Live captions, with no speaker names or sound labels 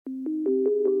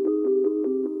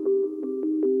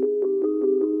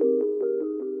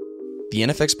The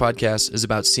NFX podcast is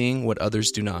about seeing what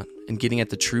others do not and getting at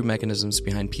the true mechanisms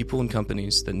behind people and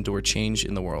companies that endure change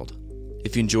in the world.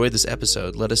 If you enjoyed this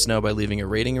episode, let us know by leaving a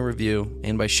rating and review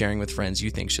and by sharing with friends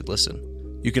you think should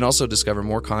listen. You can also discover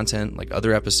more content like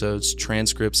other episodes,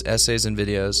 transcripts, essays, and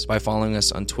videos by following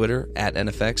us on Twitter at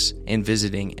NFX and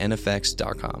visiting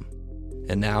nfx.com.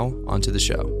 And now, on to the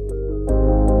show.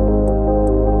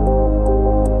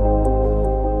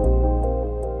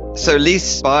 So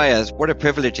Lise Byers, what a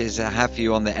privilege it is to have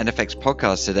you on the NFX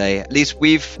podcast today. Lise,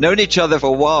 we've known each other for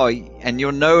a while, and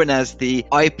you're known as the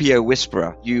IPO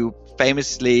whisperer. You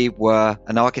famously were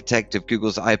an architect of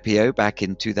Google's IPO back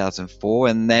in 2004.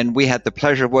 And then we had the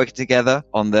pleasure of working together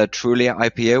on the Trulia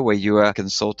IPO, where you were a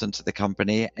consultant to the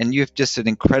company. And you've just an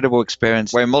incredible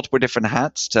experience wearing multiple different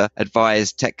hats to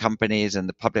advise tech companies and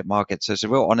the public market. So it's a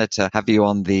real honor to have you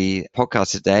on the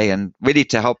podcast today and really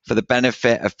to help for the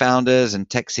benefit of founders and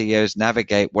tech CEOs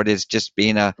navigate what has just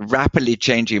been a rapidly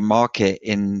changing market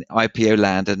in IPO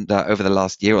land and over the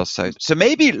last year or so. So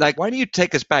maybe why don't you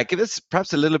take us back? Give us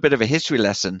perhaps a little bit of a history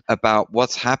lesson about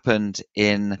what's happened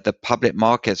in the public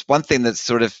markets. One thing that's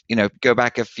sort of, go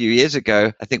back a few years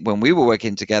ago, I think when we were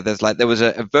working together, it's like there was a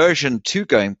aversion to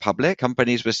going public.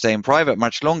 Companies were staying private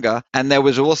much longer. And there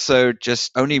was also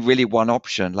just only really one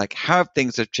option. Like how have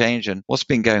things have changed and what's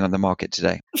been going on in the market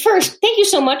today? First, thank you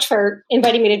so much for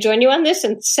inviting me to join you on this.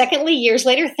 And secondly, years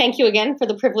later, thank you again for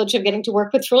the privilege of getting to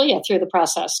work with Trulia through the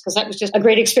process, because that was just a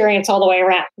great experience all the way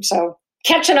around. So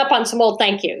catching up on some old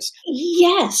thank yous.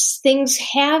 Yes, things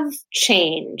have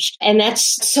changed. And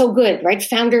that's so good, right?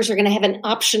 Founders are going to have an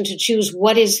option to choose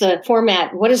what is the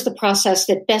format, what is the process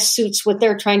that best suits what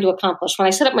they're trying to accomplish. When I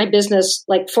set up my business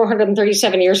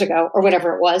 437 years ago or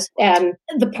whatever it was,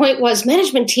 the point was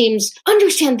management teams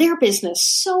understand their business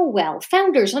so well.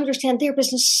 Founders understand their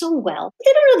business so well.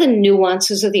 They don't know the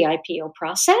nuances of the IPO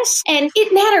process. And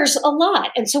it matters a lot.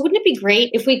 And so wouldn't it be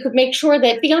great if we could make sure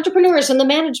that the entrepreneurs and the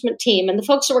management team and the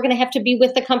folks that were going to have to be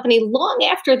with the company long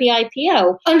after the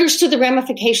IPO understood the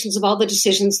ramifications of all the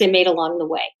decisions they made along the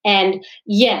way. And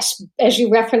yes, as you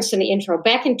referenced in the intro,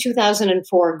 back in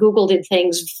 2004, Google did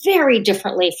things very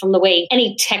differently from the way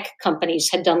any tech companies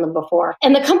had done them before.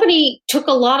 And the company took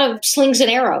a lot of slings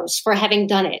and arrows for having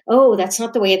done it. Oh, that's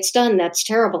not the way it's done. That's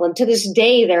terrible. And to this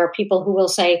day, there are people who will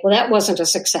say, well, that wasn't a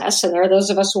success. And there are those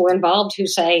of us who were involved who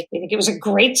say, we think it was a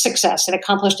great success. It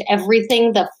accomplished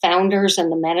everything the founders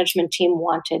and the management team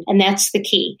wanted. And that's the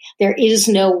key. There is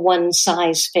no one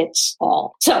size fits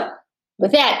all. So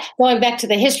with that, going back to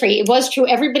the history, it was true.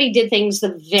 Everybody did things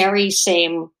the very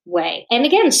same way. And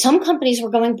again, some companies were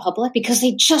going public because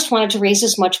they just wanted to raise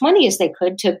as much money as they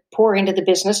could to pour into the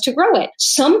business to grow it.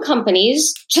 Some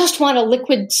companies just want a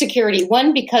liquid security,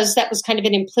 one, because that was kind of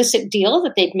an implicit deal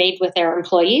that they'd made with their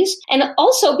employees, and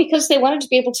also because they wanted to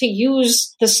be able to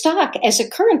use the stock as a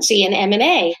currency in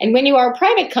M&A. And when you are a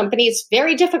private company, it's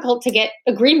very difficult to get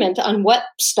agreement on what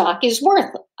stock is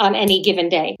worth on any given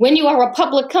day. When you are a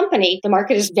public company, the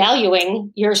market is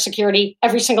valuing your security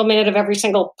every single minute of every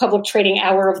single public trading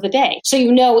hour of the day. So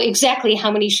you know exactly how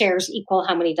many shares equal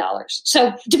how many dollars.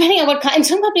 So depending on what kind, and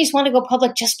some companies want to go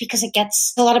public just because it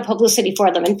gets a lot of publicity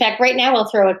for them. In fact, right now, I'll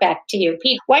throw it back to you,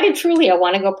 Pete. Why did Trulia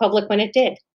want to go public when it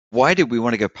did? Why did we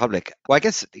want to go public? Well, I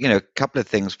guess, a couple of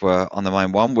things were on the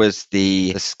mind. One was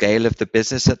the scale of the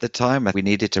business at the time. We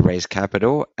needed to raise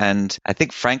capital. And I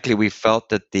think, frankly, we felt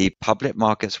that the public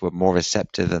markets were more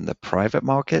receptive than the private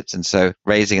markets. And so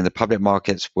raising in the public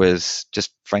markets was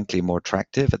just, frankly, more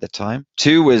attractive at the time.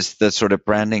 Two was the sort of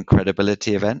branding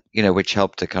credibility event, which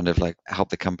helped to kind of help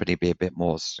the company be a bit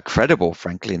more credible,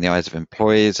 frankly, in the eyes of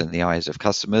employees and the eyes of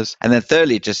customers. And then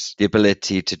thirdly, just the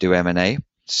ability to do M&A.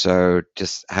 So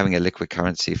just having a liquid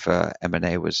currency for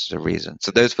M&A was a reason.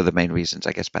 So those were the main reasons,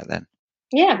 I guess, back then.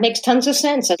 Yeah, it makes tons of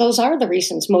sense. Those are the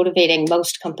reasons motivating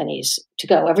most companies to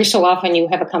go. Every so often you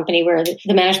have a company where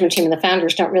the management team and the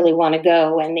founders don't really want to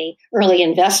go, and the early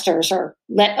investors are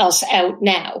let us out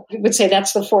now. I would say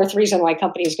that's the fourth reason why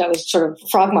companies go, is sort of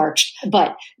frog marched.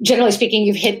 But generally speaking,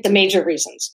 you've hit the major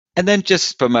reasons. And then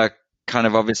just from a kind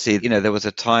of obviously, there was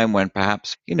a time when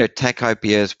perhaps, tech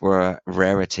IPOs were a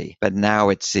rarity, but now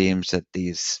it seems that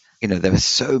these, there are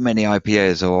so many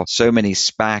IPOs or so many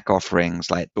SPAC offerings,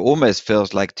 it almost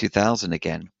feels like 2000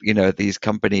 again. These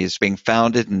companies being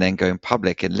founded and then going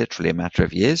public in literally a matter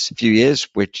of a few years,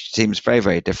 which seems very,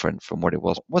 very different from what it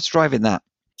was. What's driving that?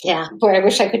 Yeah, boy, I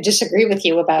wish I could disagree with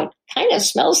you about kind of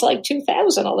smells like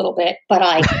 2000 a little bit,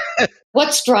 but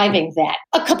what's driving that?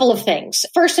 A couple of things.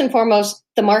 First and foremost,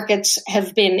 the markets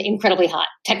have been incredibly hot.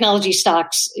 Technology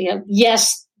stocks,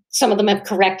 yes, Some of them have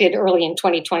corrected early in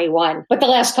 2021. But the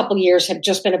last couple of years have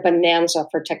just been a bonanza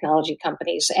for technology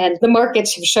companies. And the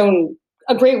markets have shown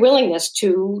a great willingness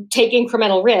to take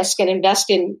incremental risk and invest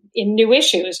in new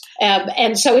issues.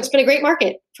 And so it's been a great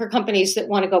market for companies that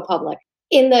want to go public.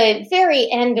 In the very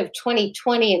end of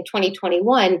 2020 and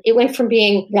 2021, it went from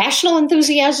being rational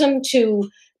enthusiasm to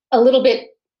a little bit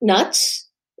nuts,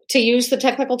 to use the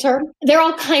technical term. There are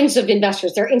all kinds of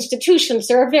investors. There are institutions,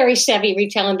 there are very savvy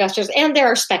retail investors, and there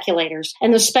are speculators.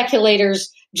 And the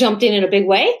speculators jumped in a big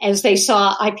way as they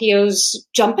saw IPOs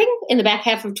jumping in the back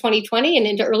half of 2020 and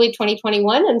into early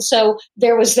 2021. And so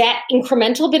there was that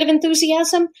incremental bit of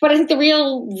enthusiasm. But I think the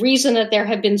real reason that there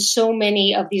have been so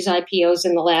many of these IPOs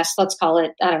in the last, let's call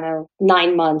it,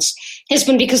 9 months, has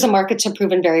been because the markets have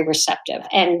proven very receptive.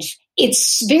 And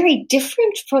it's very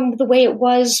different from the way it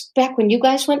was back when you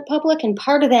guys went public. And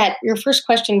part of that, your first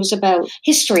question was about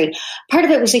history. Part of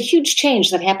it was a huge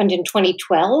change that happened in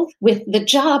 2012 with the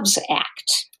Jobs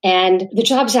Act. And the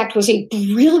Jobs Act was a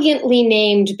brilliantly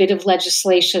named bit of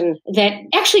legislation that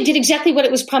actually did exactly what it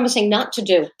was promising not to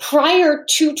do. Prior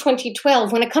to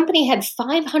 2012, when a company had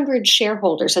 500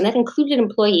 shareholders, and that included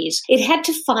employees, it had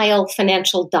to file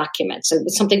financial documents. It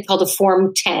was something called a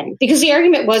Form 10. Because the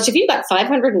argument was, if you've got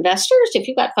 500 investors, if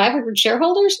you've got 500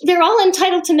 shareholders, they're all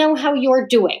entitled to know how you're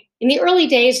doing. In the early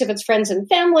days, if it's friends and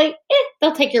family,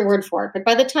 they'll take your word for it. But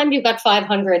by the time you've got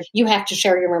 500, you have to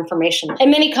share your information. And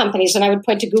many companies, and I would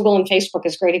point to Google and Facebook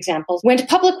as great examples, went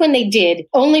public when they did,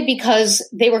 only because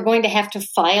they were going to have to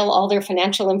file all their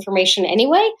financial information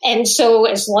anyway. And so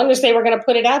as long as they were going to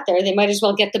put it out there, they might as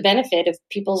well get the benefit of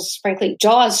people's, frankly,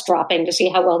 jaws dropping to see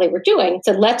how well they were doing.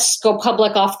 So let's go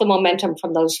public off the momentum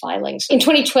from those filings. In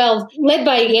 2012, led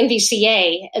by the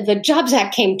NVCA, the Jobs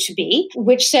Act came to be,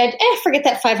 which said, forget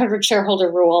that 500 shareholder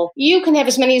rule. You can have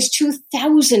as many as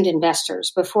 2,000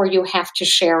 investors before you have to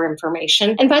share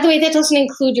information. And by the way, that doesn't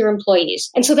include your employees.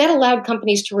 And so that allowed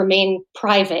companies to remain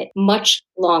private much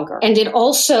longer. And it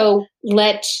also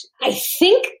let, I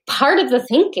think part of the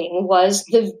thinking was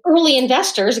the early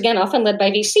investors, again, often led by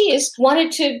VCs,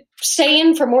 wanted to stay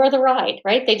in for more of the ride,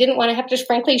 right? They didn't want to have to,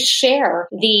 frankly, share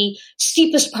the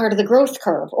steepest part of the growth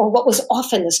curve, or what was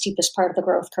often the steepest part of the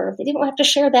growth curve. They didn't have to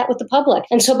share that with the public.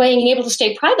 And so being able to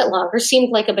stay private longer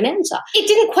seemed like a bonanza. It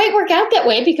didn't quite work out that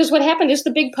way, because what happened is the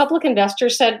big public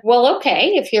investors said, well,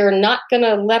 okay, if you're not going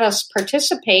to let us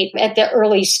participate at the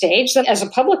early stage as a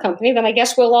public company, then I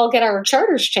guess we'll all get our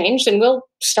charters changed and we'll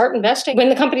start investing when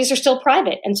the companies are still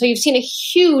private. And so you've seen a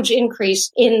huge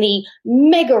increase in the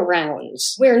mega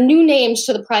rounds where new names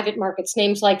to the private markets,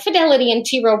 names like Fidelity and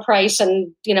T. Rowe Price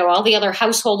and, all the other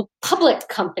household public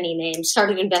company names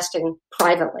started investing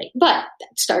privately. But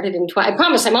that started I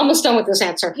promise I'm almost done with this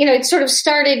answer. It sort of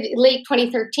started late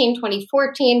 2013,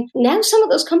 2014. Now some of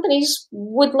those companies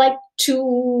would like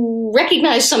to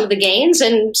recognize some of the gains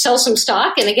and sell some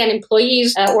stock. And again,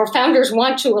 employees or founders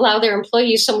want to allow their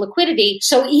employees some liquidity.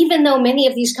 So even though many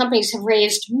of these companies have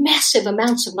raised massive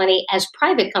amounts of money as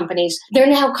private companies, they're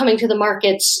now coming to the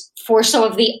markets for some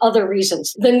of the other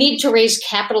reasons. The need to raise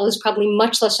capital is probably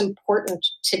much less important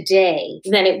today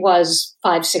than it was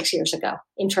 5-6 years ago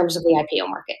in terms of the IPO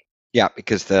market. Yeah,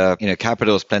 because the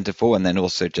capital is plentiful, and then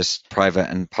also just private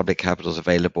and public capital is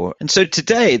available. And so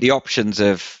today, the options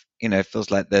of it feels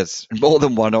like there's more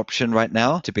than one option right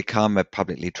now to become a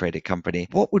publicly traded company.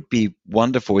 What would be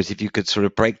wonderful is if you could sort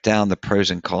of break down the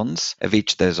pros and cons of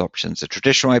each of those options. A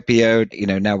traditional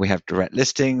IPO, now we have direct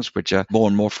listings, which are more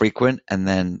and more frequent, and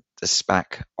then the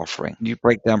SPAC offering. Can you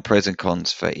break down pros and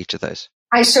cons for each of those?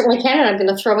 I certainly can, and I'm going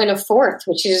to throw in a fourth,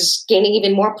 which is gaining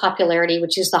even more popularity,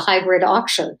 which is the hybrid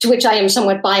auction, to which I am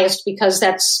somewhat biased because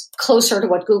that's closer to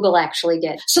what Google actually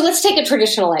did. So let's take a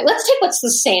traditional way. Let's take what's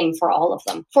the same for all of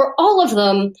them. For all of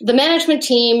them, the management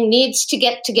team needs to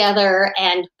get together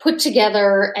and put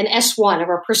together an S1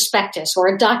 or a prospectus or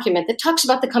a document that talks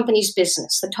about the company's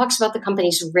business, that talks about the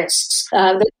company's risks,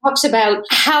 that talks about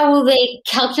how they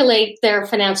calculate their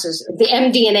finances, the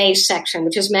MD&A section,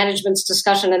 which is management's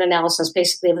discussion and analysis,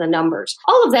 basically of the numbers.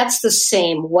 All of that's the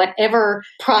same, whatever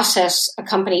process a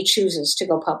company chooses to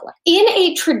go public. In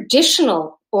a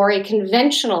traditional or a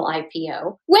conventional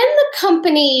IPO, when the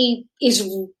company is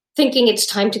thinking it's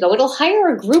time to go, it'll hire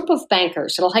a group of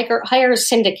bankers. It'll hire a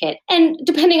syndicate. And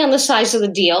depending on the size of the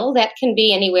deal, that can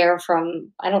be anywhere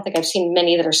from, I don't think I've seen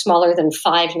many that are smaller than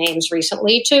 5 names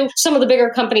recently, to some of the bigger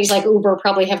companies like Uber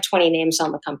probably have 20 names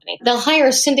on the company. They'll hire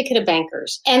a syndicate of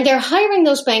bankers. And they're hiring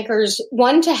those bankers,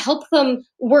 1, to help them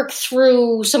work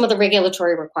through some of the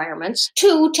regulatory requirements,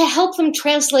 2, to help them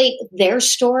translate their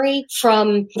story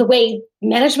from the way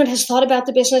management has thought about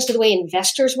the business to the way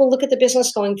investors will look at the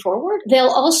business going forward. They'll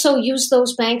also also use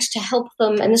those banks to help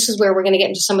them, and this is where we're going to get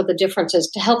into some of the differences,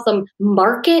 to help them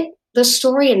market the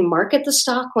story and market the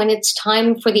stock when it's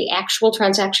time for the actual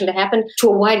transaction to happen to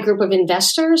a wide group of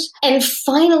investors. And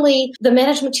finally, the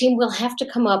management team will have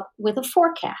to come up with a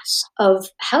forecast of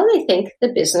how they think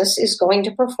the business is going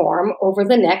to perform over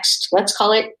the next, let's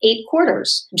call it 8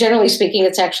 quarters. Generally speaking,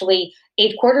 it's actually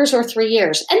 8 quarters or 3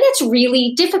 years. And that's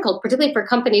really difficult, particularly for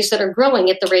companies that are growing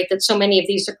at the rate that so many of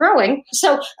these are growing.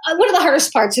 So one of the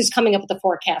hardest parts is coming up with a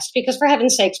forecast, because for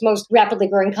heaven's sakes, most rapidly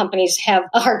growing companies have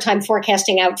a hard time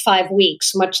forecasting out 5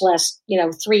 weeks, much less,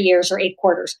 3 years or 8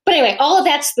 quarters. But anyway, all of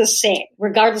that's the same,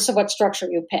 regardless of what structure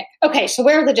you pick. Okay, so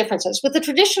where are the differences? With the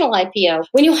traditional IPO,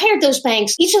 when you hired those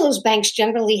banks, each of those banks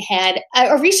generally had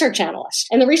a research analyst.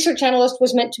 And the research analyst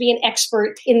was meant to be an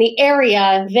expert in the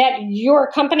area that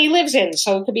your company lives in.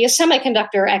 So it could be a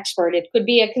semiconductor expert. It could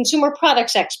be a consumer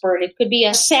products expert. It could be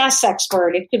a SaaS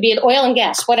expert. It could be an oil and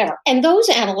gas, whatever. And those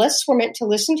analysts were meant to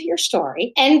listen to your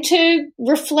story and to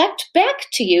reflect back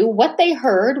to you what they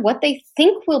heard, what they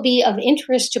think will be of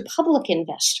interest to public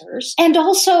investors, and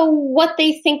also what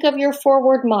they think of your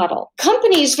forward model.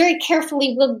 Companies very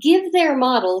carefully will give their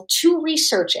model to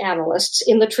research analysts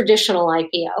in the traditional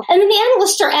IPO. And then the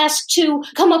analysts are asked to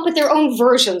come up with their own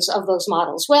versions of those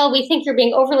models. Well, we think you're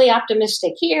being overly optimistic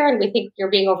here, and we think you're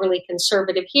being overly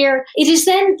conservative here. It is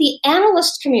then the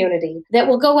analyst community that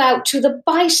will go out to the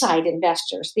buy-side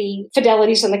investors, the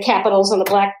Fidelities and the Capitals and the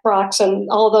BlackRocks and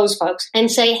all of those folks, and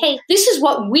say, hey, this is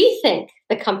what we think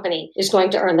the company is going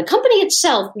to earn. The company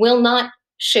itself will not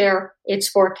share its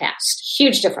forecast.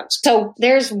 Huge difference. So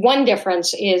there's one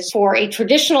difference is for a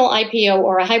traditional IPO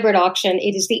or a hybrid auction,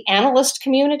 it is the analyst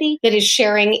community that is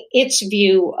sharing its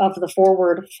view of the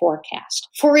forward forecast.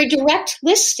 For a direct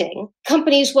listing,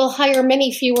 companies will hire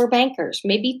many fewer bankers,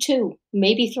 maybe 2,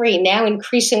 maybe 3. Now,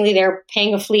 increasingly, they're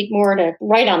paying a fleet more to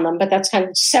write on them, but that's kind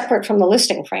of separate from the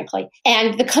listing, frankly.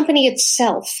 And the company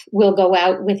itself will go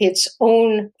out with its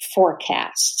own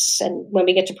forecasts. And when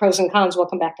we get to pros and cons, we'll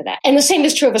come back to that. And the same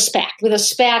is true of a SPAC. With a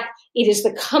SPAC, it is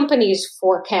the company's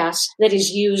forecast that is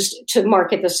used to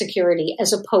market the security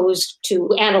as opposed to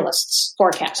analysts'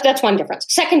 forecast. That's one difference.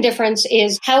 Second difference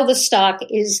is how the stock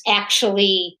is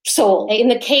actually sold. In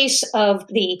the case of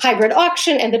the hybrid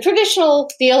auction and the traditional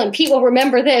deal, and Pete will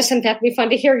remember this, in fact, it'd be fun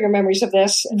to hear your memories of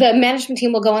this, the management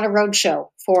team will go on a roadshow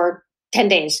for 10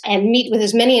 days and meet with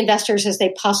as many investors as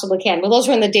they possibly can. Well, those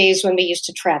were in the days when we used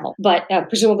to travel, but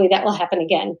presumably that will happen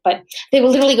again. But they will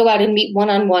literally go out and meet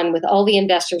one-on-one with all the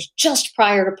investors just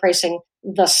prior to pricing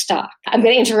the stock. I'm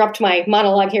going to interrupt my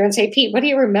monologue here and say, Pete, what do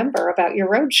you remember about your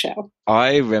roadshow?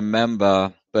 I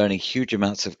remember burning huge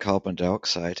amounts of carbon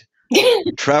dioxide.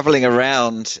 Traveling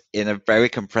around in a very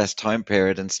compressed time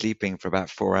period and sleeping for about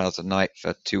 4 hours a night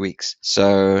for 2 weeks.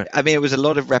 So, it was a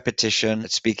lot of repetition,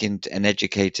 speaking and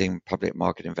educating public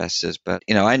market investors. But,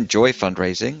 I enjoy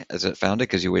fundraising as a founder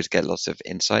because you always get lots of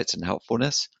insights and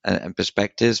helpfulness and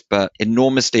perspectives, but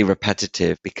enormously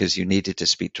repetitive because you needed to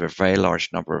speak to a very large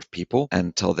number of people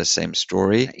and tell the same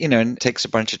story, and it takes a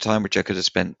bunch of time, which I could have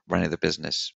spent running the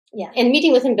business. Yeah. And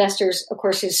meeting with investors, of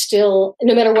course, is still,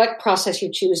 no matter what process you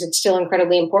choose, it's still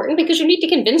incredibly important because you need to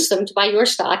convince them to buy your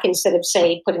stock instead of,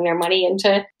 say, putting their money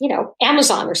into,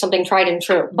 Amazon or something tried and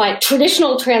true. But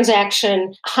traditional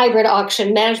transaction, hybrid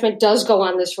auction, management does go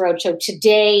on this roadshow.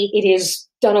 Today, it is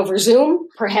done over Zoom.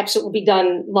 Perhaps it will be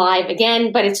done live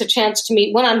again, but it's a chance to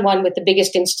meet one-on-one with the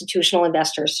biggest institutional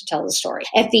investors to tell the story.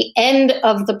 At the end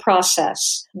of the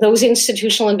process, those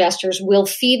institutional investors will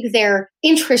feed their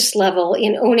interest level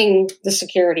in owning the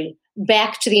security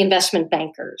back to the investment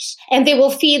bankers. And they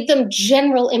will feed them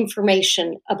general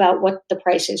information about what the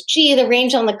price is. Gee, the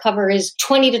range on the cover is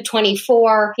 20 to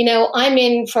 24. I'm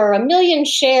in for 1 million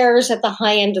shares at the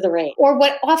high end of the range. Or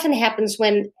what often happens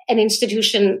when an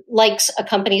institution likes a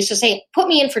company is to say, put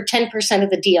me in for 10% of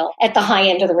the deal at the high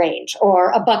end of the range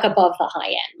or $1 above the high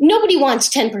end. Nobody wants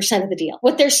 10% of the deal.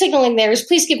 What they're signaling there is,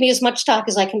 please give me as much stock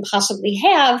as I can possibly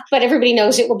have, but everybody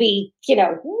knows it will be,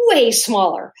 way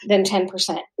smaller than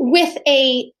 10%. With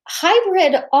a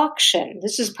hybrid auction,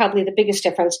 this is probably the biggest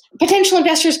difference. Potential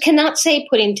investors cannot say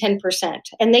put in 10%,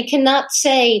 and they cannot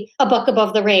say $1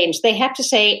 above the range. They have to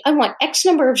say, I want X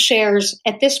number of shares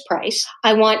at this price.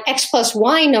 I want X plus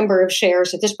Y number of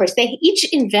shares at this price. Each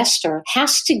investor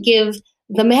has to give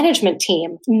the management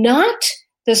team, not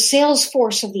the sales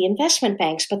force of the investment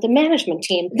banks, but the management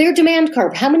team, their demand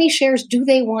curve. How many shares do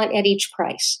they want at each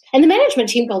price? And the management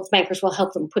team, both bankers, will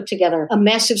help them put together a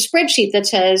massive spreadsheet that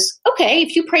says, okay,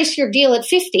 if you price your deal at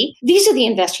 50, these are the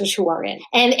investors who are in.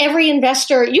 And every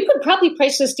investor, you could probably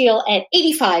price this deal at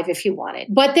 85 if you wanted.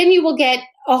 But then you will get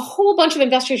a whole bunch of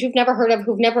investors you've never heard of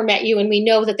who've never met you, and we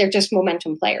know that they're just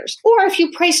momentum players. Or if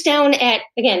you price down at,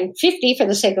 again, 50 for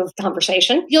the sake of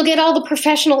conversation, you'll get all the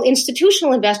professional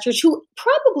institutional investors who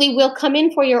probably will come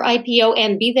in for your IPO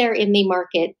and be there in the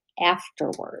market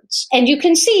afterwards. And you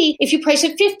can see if you price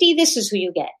at 50, this is who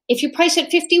you get. If you price at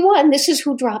 51, this is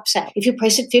who drops out. If you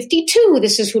price at 52,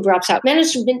 this is who drops out.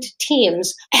 Management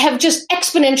teams have just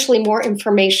exponentially more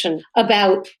information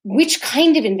about which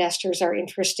kind of investors are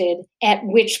interested at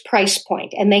which price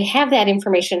point. And they have that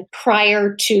information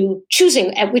prior to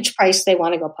choosing at which price they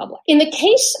want to go public. In the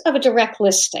case of a direct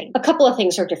listing, a couple of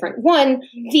things are different. One,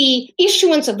 the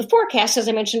issuance of the forecast, as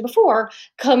I mentioned before,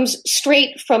 comes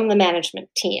straight from the management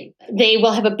team. They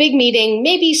will have a big meeting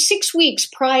maybe 6 weeks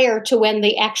prior to when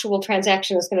the actual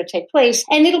transaction is going to take place,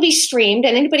 and it'll be streamed,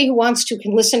 and anybody who wants to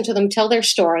can listen to them tell their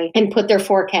story and put their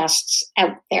forecasts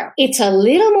out there. It's a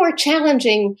little more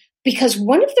challenging because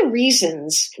one of the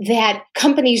reasons that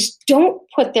companies don't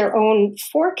put their own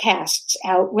forecasts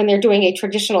out when they're doing a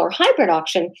traditional or hybrid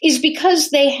auction is because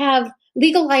they have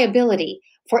legal liability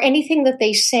for anything that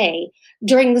they say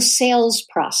during the sales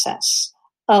process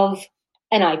of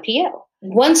an IPO.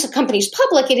 Once a company's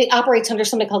public, it operates under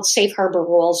something called safe harbor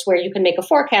rules, where you can make a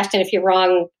forecast, and if you're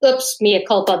wrong, oops, mea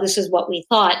culpa, this is what we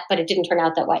thought, but it didn't turn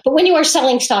out that way. But when you are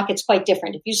selling stock, it's quite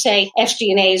different. If you say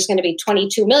SG&A is going to be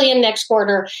 22 million next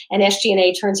quarter, and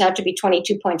SG&A turns out to be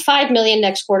 22.5 million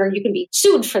next quarter, you can be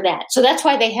sued for that. So that's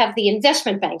why they have the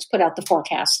investment banks put out the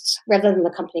forecasts rather than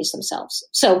the companies themselves.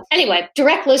 So anyway,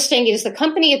 direct listing is the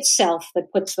company itself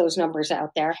that puts those numbers out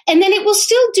there. And then it will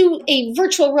still do a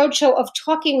virtual roadshow of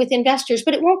talking with investors,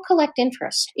 but it won't collect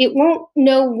interest. It won't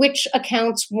know which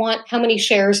accounts want how many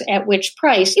shares at which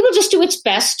price. It will just do its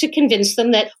best to convince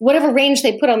them that whatever range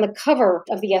they put on the cover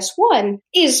of the S1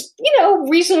 is,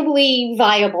 reasonably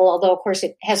viable, although, of course,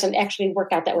 it hasn't actually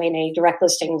worked out that way in any direct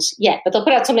listings yet. But they'll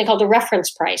put out something called a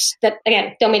reference price that,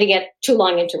 again, don't mean to get too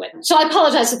long into it. So I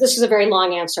apologize that this is a very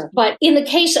long answer. But in the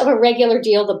case of a regular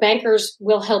deal, the bankers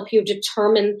will help you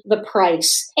determine the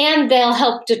price, and they'll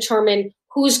help determine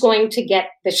who's going to get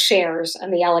the shares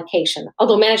and the allocation,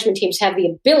 although management teams have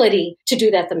the ability to do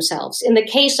that themselves. In the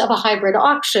case of a hybrid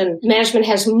auction, management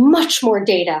has much more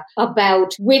data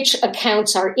about which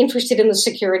accounts are interested in the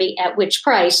security at which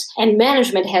price, and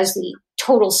management has the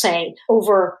total say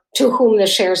over to whom the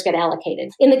shares get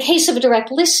allocated. In the case of a direct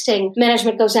listing,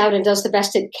 management goes out and does the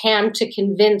best it can to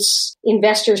convince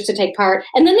investors to take part.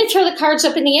 And then they throw the cards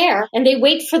up in the air and they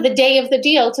wait for the day of the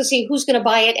deal to see who's going to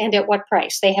buy it and at what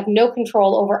price. They have no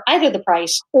control over either the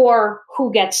price or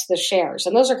who gets the shares.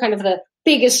 And those are kind of the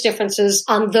biggest differences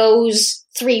on those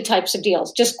three types of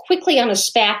deals. Just quickly on a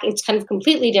SPAC, it's kind of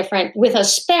completely different. With a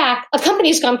SPAC, a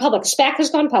company's gone public. A SPAC has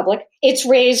gone public. It's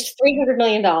raised $300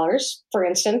 million, for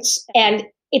instance, and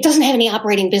it doesn't have any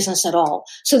operating business at all.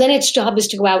 So then its job is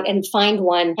to go out and find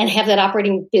one and have that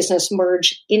operating business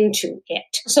merge into it.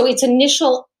 So its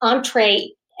initial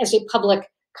entree as a public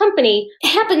company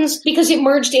happens because it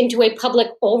merged into a public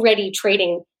already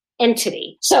trading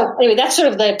entity. So anyway, that's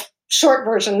sort of the short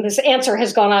version. This answer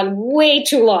has gone on way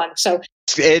too long. So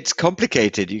it's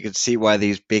complicated. You can see why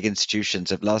these big institutions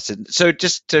have lasted. So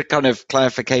just to kind of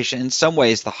clarification, in some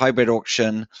ways, the hybrid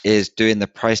auction is doing the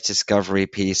price discovery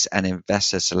piece and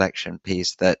investor selection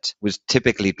piece that was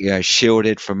typically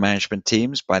shielded from management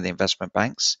teams by the investment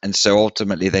banks. And so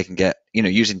ultimately they can get,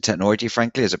 using technology,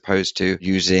 frankly, as opposed to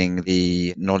using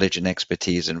the knowledge and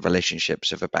expertise and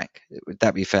relationships of a bank. Would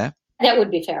that be fair? That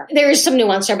would be fair. There is some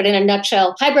nuance there, but in a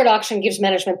nutshell, hybrid auction gives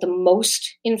management the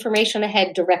most information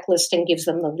ahead. Direct listing gives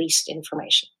them the least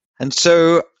information. And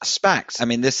so SPACs,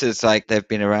 this is like they've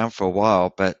been around for a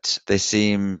while, but they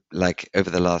seem like over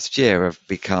the last year have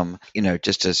become,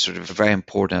 just a sort of a very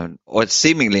important or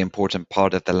seemingly important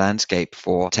part of the landscape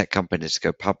for tech companies to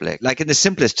go public. Like in the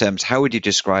simplest terms, how would you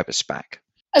describe a SPAC?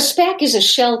 A SPAC is a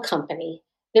shell company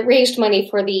that raised money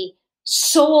for the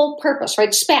sole purpose, right?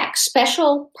 SPAC,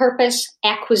 Special Purpose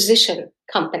Acquisition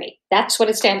Company. That's what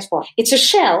it stands for. It's a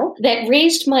shell that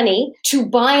raised money to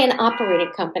buy an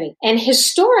operating company. And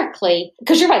historically,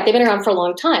 because you're right, they've been around for a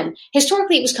long time.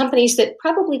 Historically, it was companies that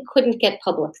probably couldn't get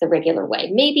public the regular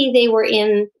way. Maybe they were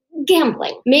in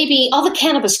gambling. Maybe all the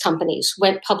cannabis companies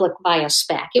went public via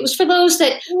SPAC. It was for those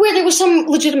where there was some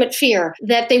legitimate fear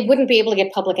that they wouldn't be able to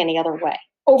get public any other way.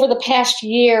 Over the past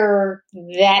year,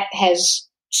 that has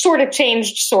sort of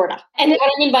changed, sort of. And what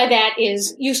I mean by that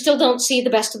is you still don't see the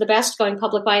best of the best going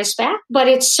public by a SPAC, but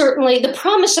it's certainly the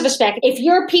promise of a SPAC. If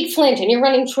you're Pete Flint and you're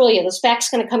running Trulia, the SPAC's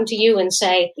going to come to you and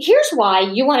say, here's why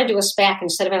you want to do a SPAC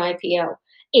instead of an IPO.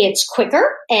 it's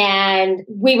quicker, and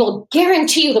we will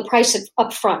guarantee you the price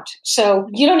up front. So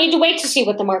you don't need to wait to see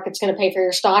what the market's going to pay for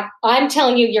your stock. I'm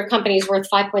telling you, your company is worth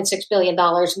 $5.6 billion.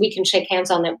 We can shake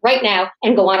hands on them right now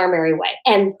and go on our merry way.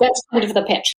 And that's kind of the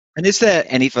pitch. And is there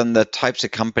any from the types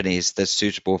of companies that's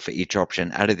suitable for each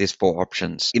option out of these 4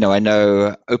 options? I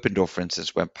know Open Door, for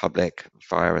instance, went public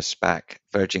via a SPAC.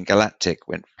 Virgin Galactic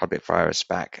went public via a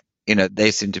SPAC.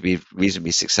 They seem to be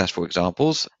reasonably successful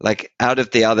examples. Like out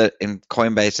of the other, in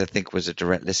Coinbase, I think was a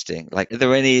direct listing. Like, are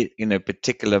there any,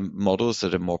 particular models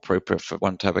that are more appropriate for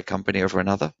one type of company over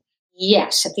another?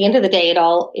 Yes, at the end of the day, it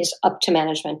all is up to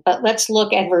management. But let's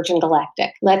look at Virgin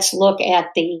Galactic. Let's look at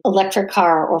the electric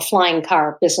car or flying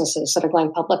car businesses that are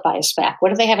going public by a SPAC. What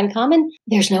do they have in common?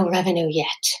 There's no revenue yet.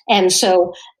 And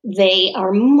so they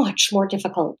are much more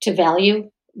difficult to value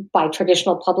by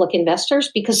traditional public investors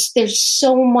because there's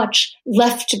so much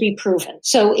left to be proven.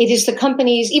 So it is the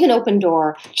companies, even Open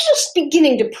Door, just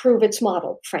beginning to prove its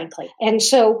model, frankly. And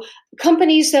so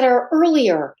companies that are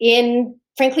earlier in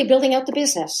frankly, building out the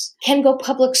business can go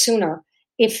public sooner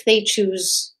if they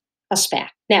choose a SPAC.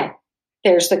 Now,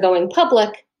 there's the going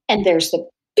public and there's the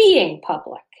being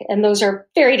public. And those are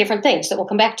very different things that we'll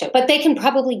come back to. But they can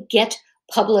probably get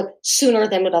public sooner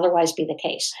than would otherwise be the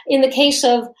case. In the case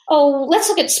of, let's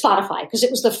look at Spotify, because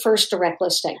it was the first direct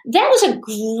listing. That was a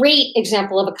great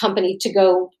example of a company to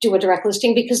go do a direct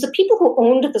listing because the people who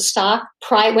owned the stock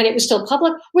when it was still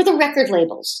public were the record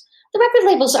labels. The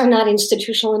record labels are not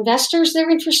institutional investors. They're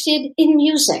interested in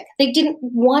music. They didn't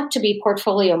want to be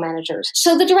portfolio managers.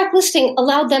 So the direct listing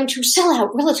allowed them to sell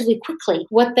out relatively quickly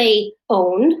what they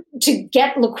owned to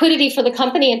get liquidity for the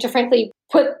company and to frankly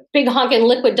put big honking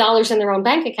liquid dollars in their own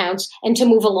bank accounts and to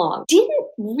move along. Didn't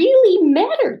really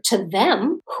matter to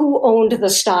them who owned the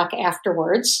stock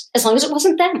afterwards, as long as it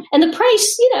wasn't them. And the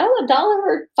price, $1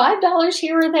 or $5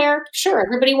 here or there, sure,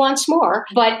 everybody wants more.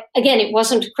 But again, it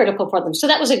wasn't critical for them. So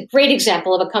that was a great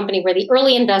example of a company where the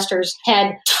early investors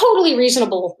had totally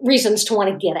reasonable reasons to want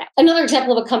to get out. Another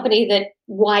example of a company that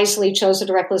wisely chose a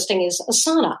direct listing is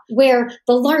Asana, where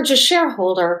the largest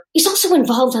shareholder is also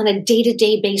involved on a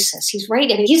day-to-day basis. He's right,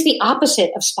 and he's the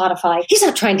opposite of Spotify. He's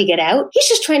not trying to get out. He's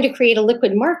just trying to create a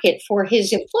liquid market for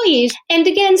his employees. And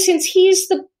again, since he's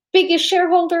the biggest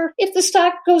shareholder, if the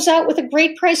stock goes out with a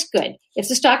great price, good. If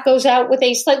the stock goes out with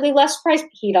a slightly less price,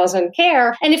 he doesn't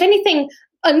care. And if anything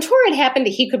untoward happened,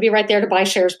 he could be right there to buy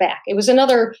shares back. It was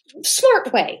another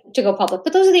smart way to go public.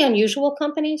 But those are the unusual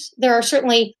companies. There are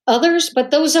certainly others,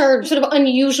 but those are sort of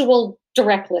unusual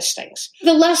direct listings.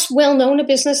 The less well-known a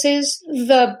business is,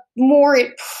 the more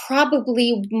it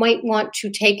probably might want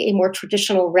to take a more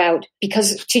traditional route.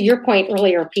 Because to your point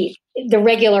earlier, Pete, the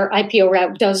regular IPO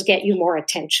route does get you more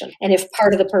attention. And if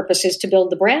part of the purpose is to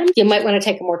build the brand, you might want to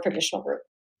take a more traditional route.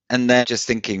 And then just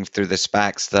thinking through the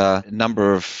SPACs, the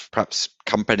number of perhaps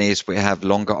companies we have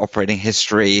longer operating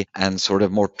history and sort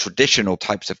of more traditional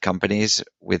types of companies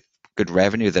with good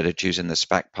revenue that are choosing the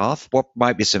SPAC path. What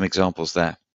might be some examples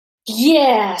there?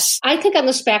 Yes. I think on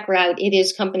the SPAC route, it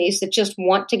is companies that just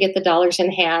want to get the dollars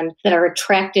in hand, that are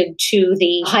attracted to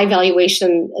the high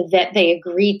valuation that they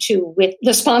agree to with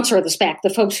the sponsor of the SPAC, the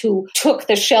folks who took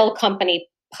the shell company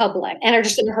public and are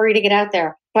just in a hurry to get out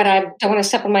there. But I don't want to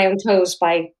step on my own toes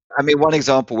by... one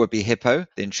example would be Hippo,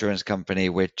 the insurance company,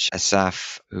 which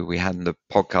Asaf, who we had in the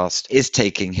podcast, is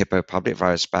taking Hippo public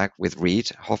via SPAC with Reid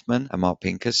Hoffman and Mark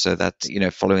Pincus. So that's,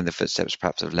 following the footsteps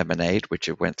perhaps of Lemonade, which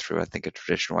went through, I think, a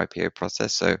traditional IPO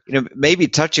process. So, maybe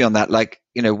touching on that,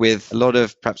 with a lot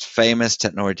of perhaps famous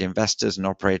technology investors and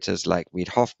operators like Reid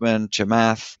Hoffman,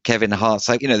 Chamath, Kevin Hart,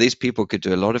 these people could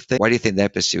do a lot of things. Why do you think they're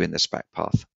pursuing the SPAC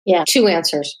path? Yeah, 2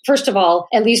 answers. First of all,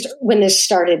 at least when this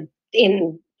started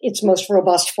in its most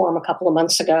robust form a couple of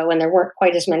months ago, and there weren't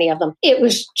quite as many of them, it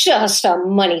was just a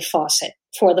money faucet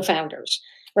for the founders,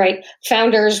 right?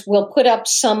 Founders will put up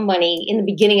some money in the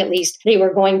beginning, at least. They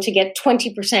were going to get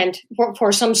 20%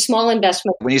 for some small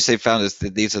investment. When you say founders,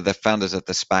 these are the founders of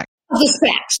the SPAC. The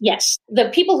SPACs, yes. The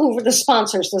people who were the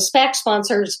sponsors, the SPAC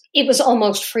sponsors, it was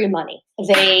almost free money.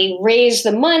 They raise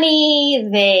the money,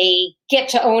 they get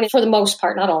to own it for the most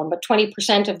part, not all, but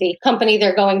 20% of the company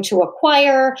they're going to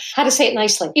acquire. How to say it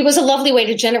nicely? It was a lovely way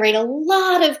to generate a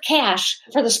lot of cash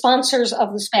for the sponsors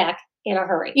of the SPAC in a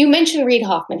hurry. You mentioned Reid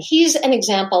Hoffman. He's an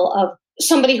example of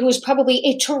somebody who is probably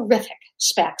a terrific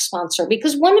SPAC sponsor,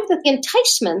 because one of the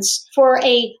enticements for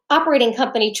a operating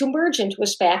company to merge into a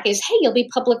SPAC is, hey, you'll be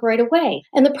public right away.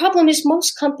 And the problem is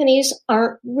most companies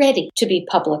aren't ready to be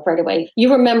public right away.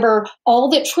 You remember all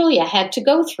that Trulia had to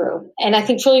go through. And I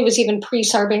think Trulia was even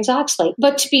pre-Sarbanes-Oxley.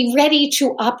 But to be ready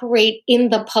to operate in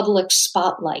the public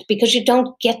spotlight, because you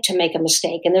don't get to make a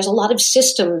mistake. And there's a lot of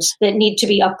systems that need to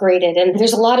be upgraded. And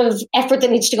there's a lot of effort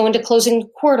that needs to go into closing the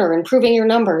quarter, improving your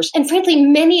numbers. And frankly,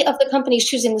 many of the companies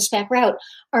choosing the SPAC route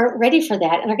aren't ready for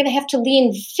that and are going to have to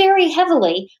lean very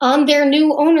heavily on their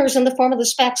new owners in the form of the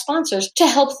SPAC sponsors to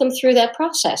help them through that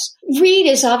process. Reed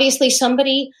is obviously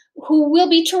somebody who will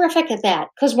be terrific at that,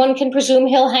 because one can presume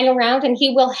he'll hang around and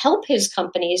he will help his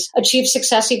companies achieve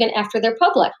success even after they're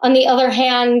public. On the other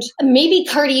hand, maybe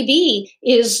Cardi B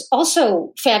is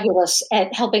also fabulous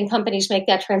at helping companies make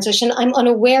that transition. I'm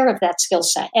unaware of that skill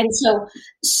set. And so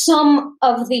some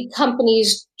of the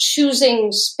companies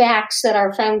choosing SPACs that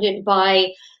are founded by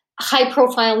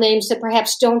high-profile names that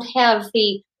perhaps don't have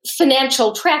the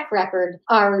financial track record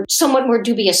are somewhat more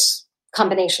dubious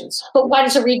combinations. But why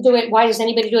does a Reed do it? Why does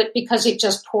anybody do it? Because it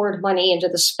just poured money into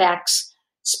the SPACs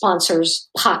sponsors'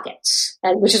 pockets,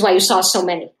 which is why you saw so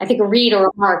many. I think a Reed or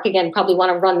a Mark, again, probably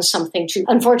want to run something too.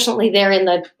 Unfortunately, they're in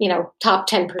the top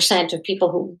 10% of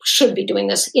people who should be doing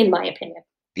this, in my opinion.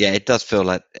 Yeah, it does feel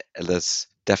like there's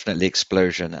definitely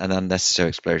explosion, an unnecessary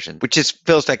explosion, which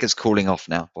feels like it's cooling off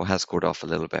now, or has cooled off a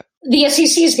little bit. The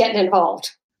SEC is getting involved.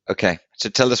 Okay, so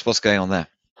tell us what's going on there.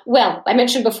 Well, I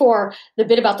mentioned before the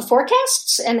bit about the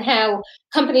forecasts and how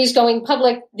companies going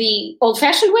public the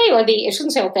old-fashioned way, or I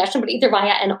shouldn't say old-fashioned, but either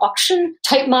via an auction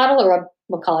type model, or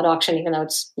we'll call it auction, even though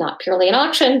it's not purely an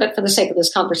auction, but for the sake of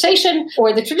this conversation,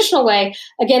 or the traditional way,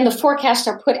 again, the forecasts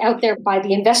are put out there by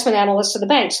the investment analysts of the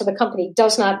bank. So the company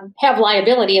does not have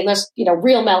liability unless,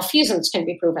 real malfeasance can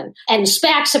be proven. And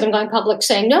SPACs have been going public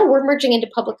saying, no, we're merging into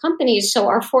public companies. So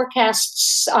our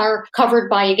forecasts are covered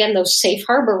by, again, those safe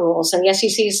harbor rules. And the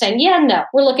SEC is saying, yeah, no,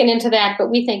 we're looking into that.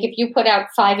 But we think if you put out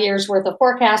 5 years worth of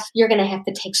forecasts, you're going to have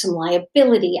to take some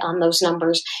liability on those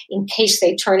numbers in case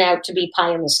they turn out to be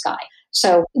pie in the sky.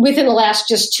 So within the last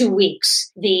just 2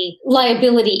 weeks, the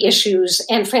liability issues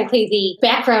and, frankly, the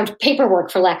background paperwork,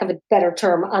 for lack of a better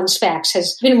term, on SPACs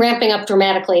has been ramping up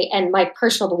dramatically. And my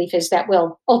personal belief is that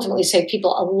will ultimately save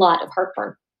people a lot of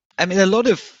heartburn. I mean, a lot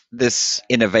of this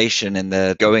innovation in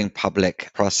the going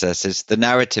public process is the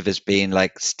narrative has been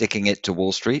like sticking it to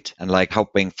Wall Street and like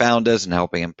helping founders and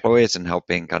helping employers and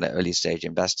helping kind of early stage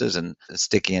investors and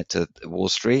sticking it to Wall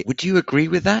Street. Would you agree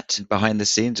with that behind the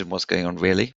scenes and what's going on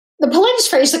really? The politest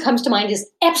phrase that comes to mind is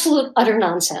absolute utter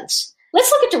nonsense.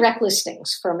 Let's look at direct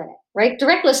listings for a minute, right?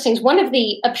 Direct listings, one of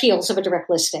the appeals of a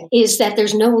direct listing is that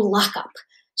there's no lockup.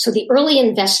 So the early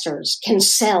investors can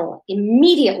sell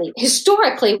immediately.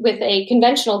 Historically, with a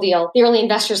conventional deal, the early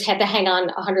investors had to hang on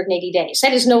 180 days.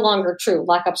 That is no longer true.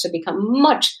 Lockups have become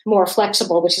much more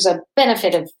flexible, which is a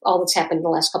benefit of all that's happened in the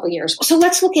last couple of years. So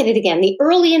let's look at it again. The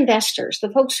early investors,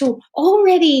 the folks who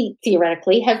already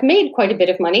theoretically have made quite a bit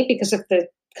of money, because if the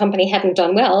company hadn't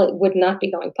done well, it would not be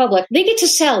going public. They get to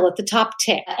sell at the top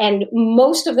tick. And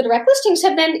most of the direct listings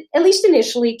have then, at least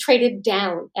initially, traded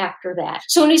down after that.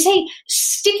 So when we say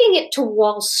sticking it to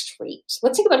Wall Street,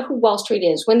 let's think about who Wall Street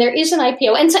is. When there is an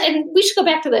IPO, and we should go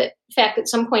back to the fact at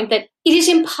some point that it is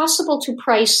impossible to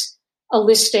price a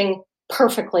listing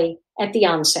perfectly at the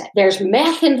onset. There's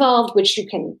math involved, which you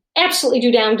can absolutely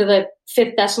do down to the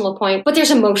fifth decimal point, but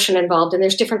there's emotion involved and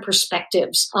there's different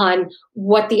perspectives on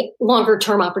what the longer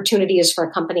term opportunity is for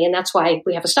a company. And that's why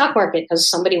we have a stock market, because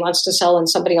somebody wants to sell and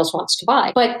somebody else wants to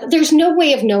buy. But there's no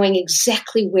way of knowing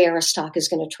exactly where a stock is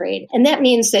going to trade. And that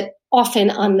means that often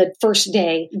on the first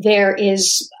day, there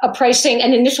is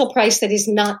an initial price that is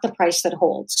not the price that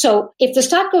holds. So if the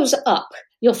stock goes up,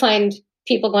 you'll find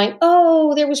people going,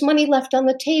 oh, there was money left on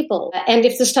the table. And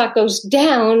if the stock goes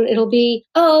down, it'll be,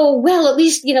 oh, well, at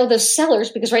least, the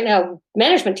sellers, because right now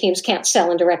management teams can't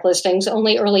sell in direct listings,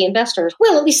 only early investors.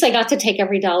 Well, at least they got to take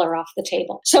every dollar off the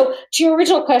table. So to your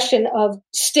original question of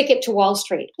stick it to Wall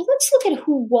Street, well, let's look at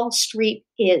who Wall Street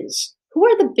is. Who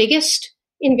are the biggest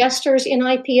investors in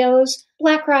IPOs?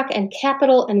 BlackRock and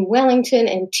Capital and Wellington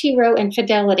and T. Rowe and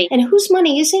Fidelity. And whose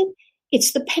money is it?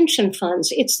 It's the pension funds.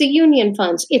 It's the union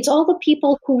funds. It's all the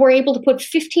people who were able to put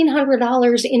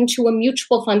 $1,500 into a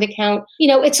mutual fund account,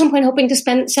 at some point hoping to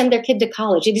send their kid to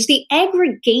college. It is the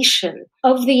aggregation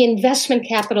of the investment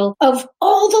capital of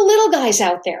all the little guys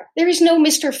out there. There is no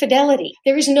Mr. Fidelity.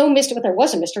 There is no Mr. There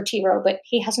was a Mr. T. Rowe, but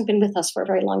he hasn't been with us for a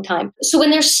very long time. So when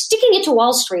they're sticking it to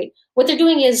Wall Street, what they're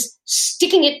doing is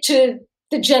sticking it to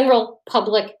the general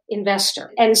public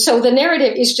investor. And so the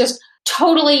narrative is just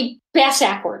totally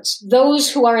backwards. Those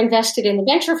who are invested in the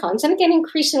venture funds, and again,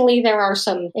 increasingly there are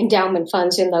some endowment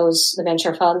funds in the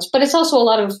venture funds, but it's also a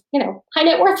lot of, high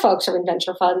net worth folks are in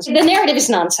venture funds. The narrative is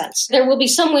nonsense. There will be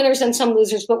some winners and some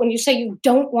losers, but when you say you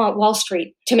don't want Wall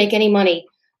Street to make any money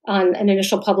on an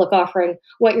initial public offering,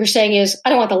 what you're saying is, I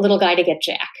don't want the little guy to get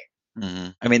jack. Mm-hmm.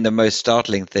 I mean, the most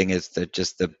startling thing is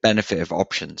just the benefit of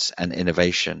options and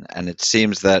innovation. And it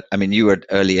seems that, you were an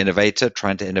early innovator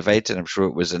trying to innovate, and I'm sure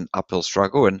it was an uphill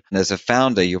struggle. And as a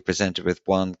founder, you're presented with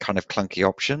one kind of clunky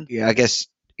option. Yeah, I guess,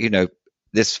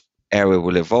 this area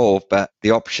will evolve, but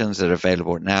the options that are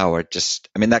available now are just,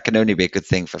 that can only be a good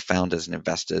thing for founders and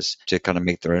investors to kind of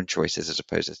make their own choices as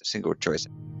opposed to a single choice.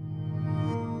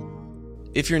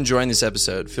 If you're enjoying this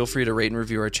episode, feel free to rate and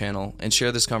review our channel and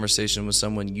share this conversation with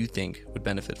someone you think would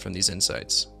benefit from these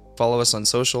insights. Follow us on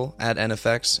social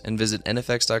 @NFX and visit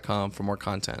nfx.com for more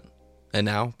content. And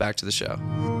now, back to the show.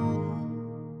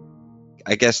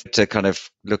 I guess to kind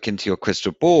of look into your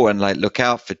crystal ball and look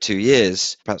out for 2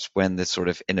 years, perhaps when this sort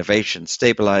of innovation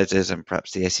stabilizes and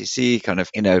perhaps the SEC kind of,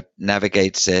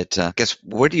 navigates it. I guess,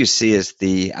 what do you see as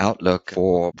the outlook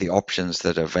for the options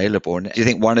that are available? And do you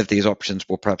think one of these options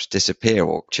will perhaps disappear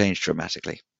or change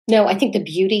dramatically? No, I think the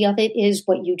beauty of it is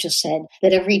what you just said,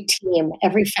 that every team,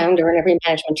 every founder and every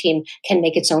management team can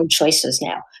make its own choices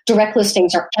now. Direct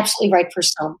listings are absolutely right for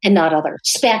some and not others.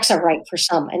 SPACs are right for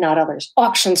some and not others.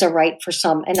 Auctions are right for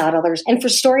some and not others. And for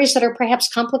stories that are perhaps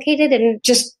complicated and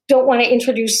just don't want to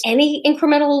introduce any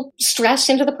incremental stress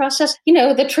into the process,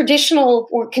 the traditional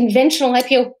or conventional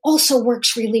IPO also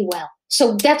works really well.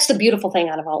 So that's the beautiful thing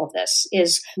out of all of this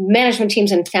is management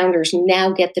teams and founders now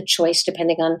get the choice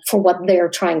depending on for what they're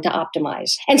trying to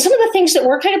optimize. And some of the things that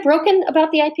were kind of broken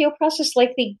about the IPO process,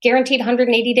 like the guaranteed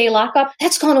 180-day lockup,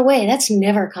 that's gone away. That's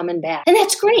never coming back. And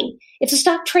that's great. If the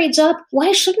stock trades up,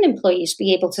 why shouldn't employees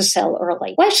be able to sell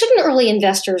early? Why shouldn't early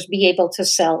investors be able to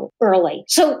sell early?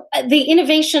 So the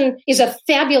innovation is a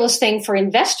fabulous thing for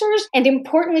investors and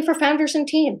importantly for founders and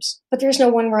teams. But there's no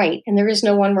one right and there is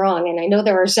no one wrong. And I know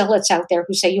there are zealots out there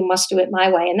who say you must do it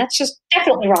my way. And that's just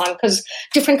definitely wrong because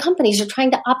different companies are trying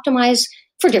to optimize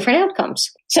for different outcomes.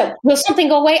 So will something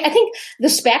go away? I think the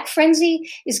SPAC frenzy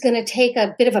is going to take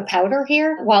a bit of a powder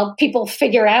here while people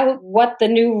figure out what the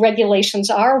new regulations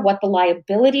are, what the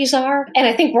liabilities are. And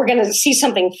I think we're going to see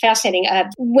something fascinating.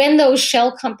 When those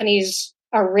shell companies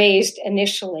are raised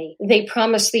initially, they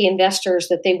promise the investors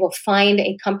that they will find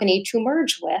a company to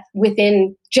merge with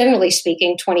within, generally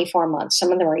speaking, 24 months.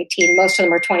 Some of them are 18, most of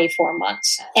them are 24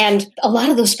 months. And a lot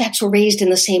of those SPACs were raised in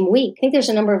the same week. I think there's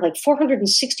a number of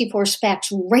 464 SPACs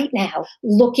right now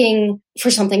looking for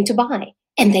something to buy.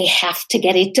 And they have to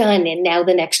get it done in now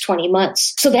the next 20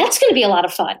 months. So that's going to be a lot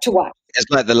of fun to watch. It's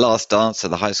like the last dance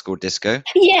of the high school disco.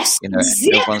 Yes,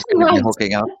 exactly everyone's going to be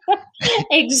hooking up.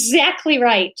 Exactly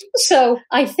right. So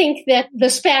I think that the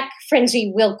SPAC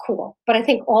frenzy will cool, but I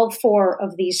think all four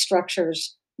of these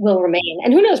structures will remain.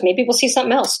 And who knows, maybe we'll see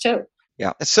something else too.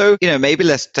 Yeah. So, maybe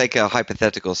let's take a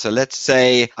hypothetical. So let's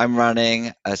say I'm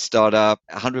running a startup,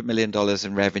 $100 million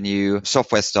in revenue,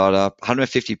 software startup,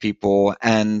 150 people.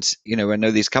 And, I know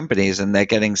these companies and they're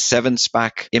getting 7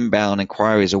 SPAC inbound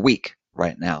inquiries a week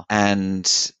right now. And,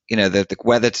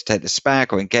 whether to take the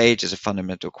SPAC or engage is a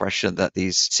fundamental question that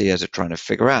these CEOs are trying to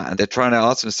figure out. And they're trying to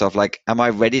ask themselves, am I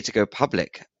ready to go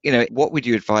public? What would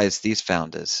you advise these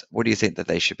founders? What do you think that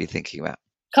they should be thinking about?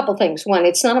 Couple things. One,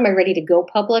 it's not am I ready to go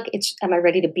public? It's am I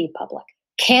ready to be public?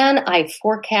 Can I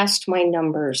forecast my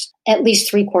numbers at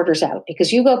least 3 quarters out?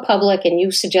 Because you go public and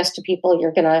you suggest to people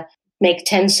you're going to make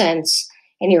 10 cents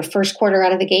and your first quarter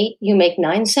out of the gate, you make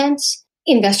 9 cents.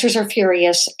 Investors are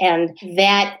furious and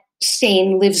that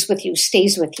stain lives with you,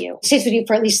 stays with you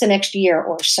for at least the next year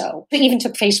or so. It even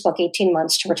took Facebook 18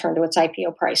 months to return to its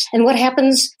IPO price. And what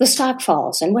happens? The stock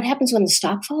falls. And what happens when the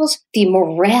stock falls? The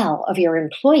morale of your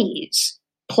employees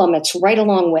plummets right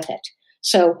along with it.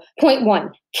 So point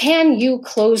 1, can you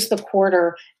close the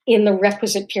quarter in the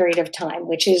requisite period of time,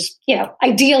 which is,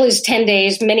 ideal is 10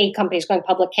 days. Many companies going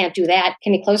public can't do that.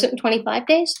 Can you close it in 25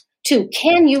 days? 2,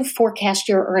 can you forecast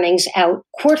your earnings out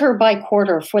quarter by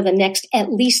quarter for the next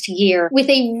at least year with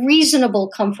a reasonable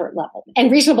comfort level? And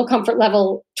reasonable comfort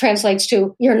level translates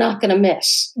to you're not going to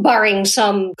miss, barring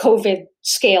some COVID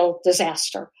scale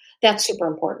disaster. That's super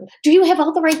important. Do you have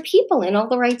all the right people in all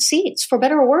the right seats? For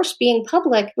better or worse, being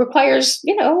public requires,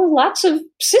 lots of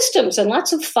systems and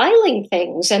lots of filing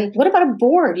things. And what about a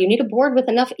board? You need a board with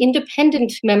enough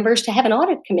independent members to have an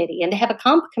audit committee and to have a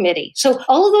comp committee. So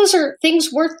all of those are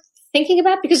things worth thinking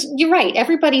about? Because you're right,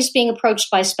 everybody's being approached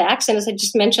by SPACs. And as I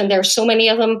just mentioned, there are so many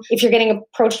of them. If you're getting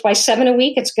approached by 7 a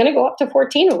week, it's going to go up to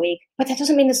 14 a week. But that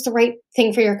doesn't mean it's the right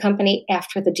thing for your company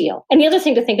after the deal. And the other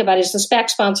thing to think about is the SPAC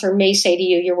sponsor may say to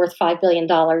you, you're worth $5 billion,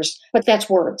 but that's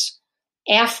words.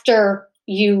 After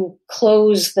you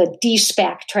close the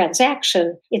de-SPAC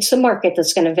transaction, it's the market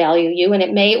that's going to value you, and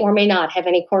it may or may not have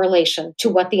any correlation to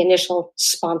what the initial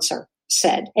sponsor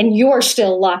said. And you're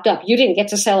still locked up. You didn't get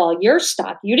to sell all your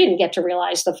stock. You didn't get to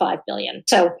realize the $5 billion.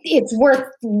 So it's worth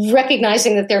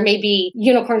recognizing that there may be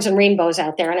unicorns and rainbows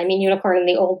out there. And I mean unicorn in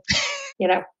the old,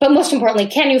 but most importantly,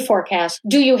 can you forecast?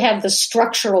 Do you have the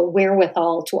structural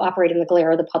wherewithal to operate in the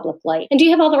glare of the public light? And do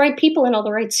you have all the right people in all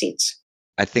the right seats?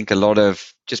 I think a lot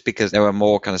of, just because there are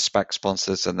more kind of SPAC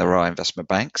sponsors than there are investment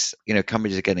banks,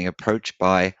 companies are getting approached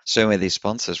by so many of these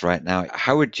sponsors right now.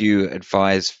 How would you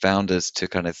advise founders to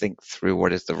kind of think through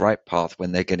what is the right path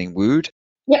when they're getting wooed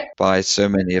by so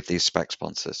many of these SPAC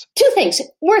sponsors? 2 things.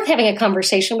 Worth having a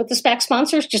conversation with the SPAC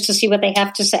sponsors just to see what they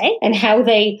have to say and how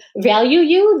they value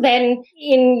you. Then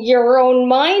in your own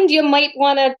mind, you might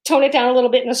want to tone it down a little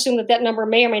bit and assume that that number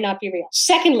may or may not be real.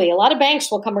 Secondly, a lot of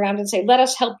banks will come around and say, let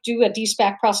us help do a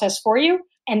de-SPAC process for you.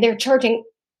 And they're charging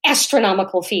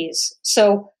astronomical fees.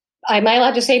 So am I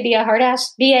allowed to say be a hard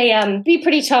ass? Be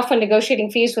pretty tough when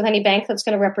negotiating fees with any bank that's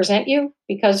going to represent you,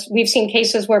 because we've seen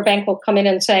cases where a bank will come in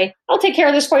and say, I'll take care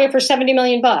of this for you for $70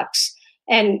 million.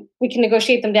 And we can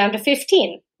negotiate them down to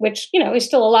 15, which, is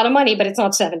still a lot of money, but it's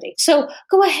not 70. So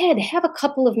go ahead, have a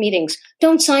couple of meetings.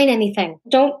 Don't sign anything.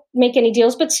 Don't make any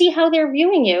deals, but see how they're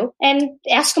viewing you and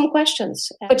ask them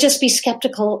questions. But just be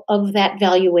skeptical of that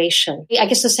valuation. I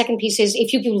guess the second piece is,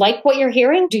 if you like what you're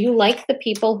hearing, do you like the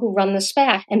people who run the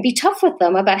SPAC? And be tough with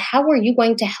them about how are you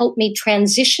going to help me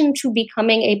transition to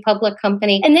becoming a public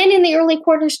company? And then in the early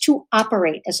quarters to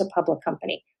operate as a public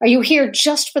company. Are you here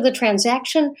just for the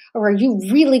transaction, or are you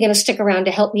really going to stick around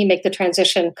to help me make the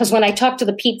transition? Because when I talk to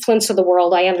the Pete Flints of the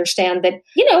world, I understand that,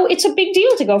 it's a big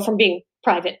deal to go from being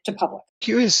private to public.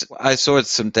 Curious, I saw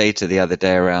some data the other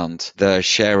day around the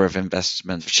share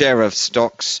of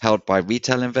stocks held by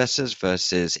retail investors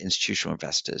versus institutional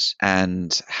investors,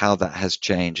 and how that has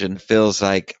changed. And it feels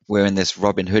like we're in this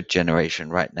Robin Hood generation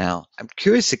right now. I'm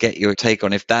curious to get your take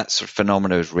on if that sort of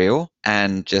phenomenon is real,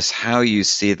 and just how you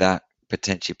see that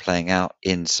potentially playing out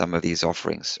in some of these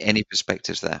offerings. Any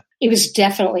perspectives there? It was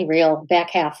definitely real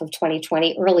back half of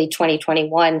 2020, early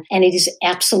 2021. And it is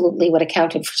absolutely what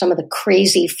accounted for some of the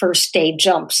crazy first day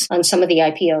jumps on some of the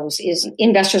IPOs. Is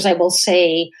investors, I will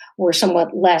say, were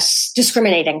somewhat less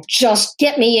discriminating. Just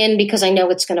get me in because I know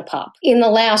it's going to pop. In the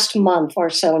last month or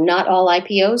so, not all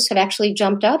IPOs have actually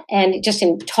jumped up. And just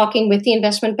in talking with the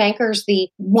investment bankers, the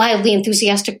wildly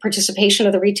enthusiastic participation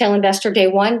of the retail investor day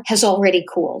one has already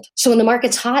cooled. So when the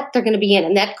market's hot, they're going to be in.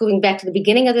 And that, going back to the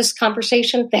beginning of this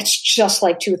conversation, that's just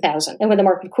like 2000. And when the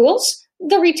market cools,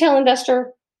 the retail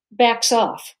investor backs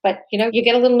off. But, you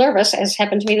get a little nervous, as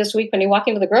happened to me this week when you walk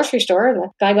into the grocery store and the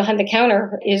guy behind the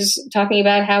counter is talking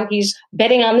about how he's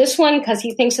betting on this one because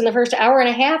he thinks in the first hour and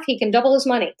a half he can double his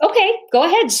money. Okay, go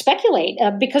ahead, speculate,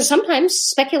 because sometimes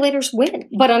speculators win.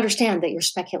 But understand that you're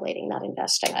speculating, not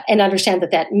investing, and understand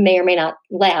that that may or may not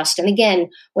last. And again,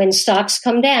 when stocks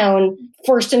come down,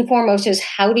 first and foremost is,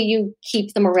 how do you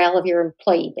keep the morale of your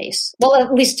employee base? Well,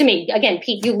 at least to me. Again,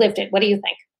 Pete, you lived it. What do you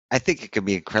think? I think it can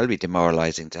be incredibly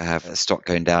demoralizing to have a stock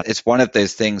going down. It's one of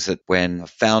those things that when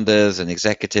founders and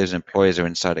executives and employees are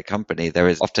inside a company, there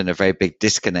is often a very big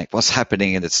disconnect. What's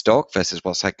happening in the stock versus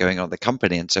what's going on in the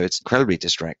company. And so it's incredibly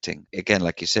distracting. Again,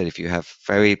 like you said, if you have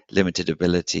very limited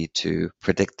ability to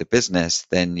predict the business,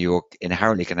 then you're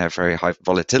inherently going to have very high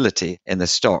volatility in the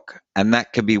stock. And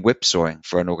that can be whipsawing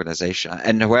for an organization.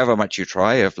 And however much you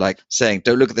try of saying,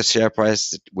 don't look at the share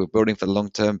price, we're building for the long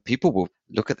term, people will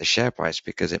look at the share price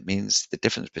because it means the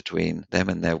difference between them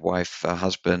and their wife,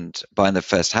 husband buying their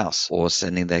first house or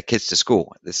sending their kids to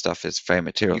school. This stuff is very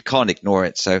material. You can't ignore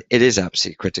it. So it is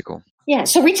absolutely critical. Yeah,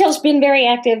 so retail's been very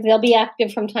active. They'll be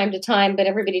active from time to time, but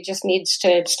everybody just needs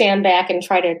to stand back and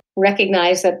try to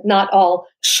recognize that not all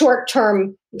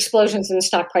short-term explosions in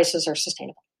stock prices are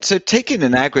sustainable. So taking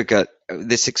an aggregate,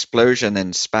 this explosion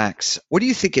in SPACs, what do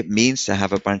you think it means to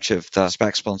have a bunch of the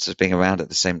SPAC sponsors being around at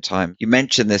the same time? You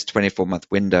mentioned this 24-month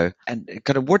window. And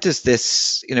kind of what does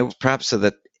this, perhaps are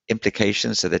the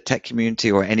implications to the tech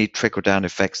community or any trickle-down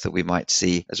effects that we might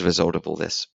see as a result of all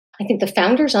this? I think the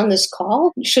founders on this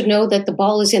call should know that the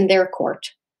ball is in their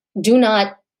court. Do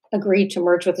not agree to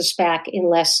merge with a SPAC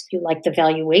unless you like the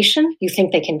valuation, you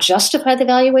think they can justify the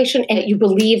valuation, and you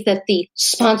believe that the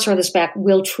sponsor of the SPAC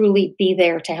will truly be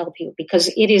there to help you, because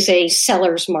it is a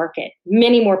seller's market.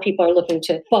 Many more people are looking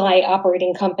to buy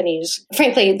operating companies,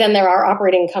 frankly, than there are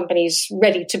operating companies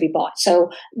ready to be bought. So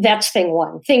that's thing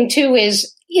one. Thing two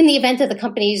is, in the event that the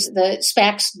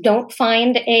SPACs don't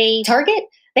find a target,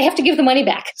 they have to give the money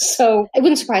back. So it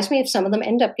wouldn't surprise me if some of them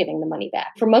end up giving the money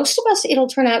back. For most of us, it'll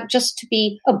turn out just to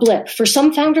be a blip. For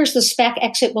some founders, the SPAC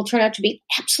exit will turn out to be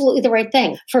absolutely the right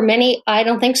thing. For many, I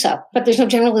don't think so. But there's no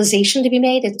generalization to be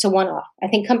made. It's a one-off. I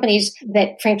think companies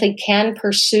that frankly can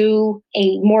pursue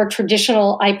a more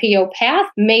traditional IPO path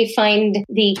may find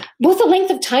both the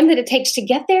length of time that it takes to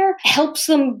get there helps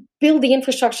them build the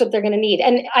infrastructure that they're going to need.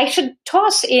 And I should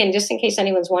toss in, just in case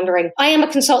anyone's wondering, I am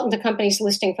a consultant to companies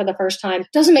listing for the first time.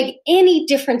 Doesn't make any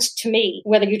difference to me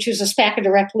whether you choose a SPAC, a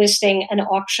direct listing, an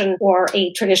auction, or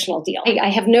a traditional deal. I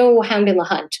have no hound in the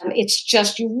hunt. It's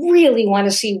just you really want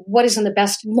to see what is in the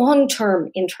best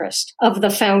long-term interest of the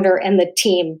founder and the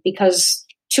team, because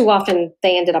too often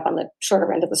they ended up on the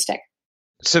shorter end of the stick.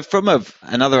 So from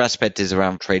another aspect is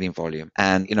around trading volume.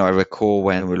 And, I recall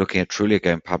when we were looking at Trulia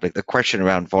going public, the question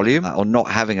around volume or not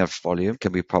having a volume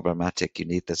can be problematic. You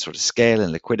need the sort of scale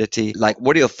and liquidity. Like,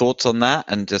 what are your thoughts on that?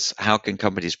 And just how can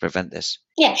companies prevent this?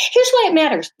 Yeah, here's why it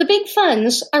matters. The big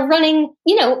funds are running,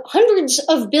 hundreds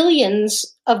of billions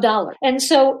of dollars. And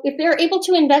so if they're able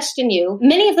to invest in you,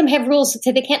 many of them have rules that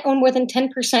say they can't own more than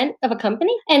 10% of a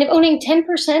company. And if owning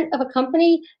 10% of a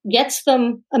company gets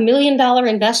them $1 million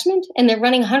investment and they're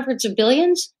running hundreds of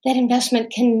billions, that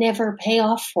investment can never pay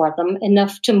off for them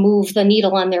enough to move the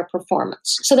needle on their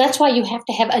performance. So that's why you have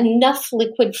to have enough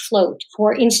liquid float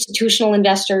for institutional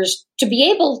investors to be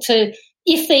able to,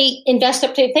 if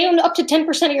they own up to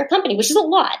 10% of your company, which is a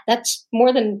lot, that's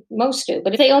more than most do.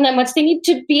 But if they own that much, they need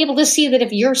to be able to see that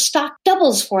if your stock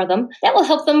doubles for them, that will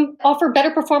help them offer better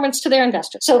performance to their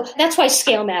investors. So that's why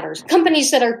scale matters.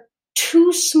 Companies that are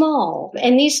too small,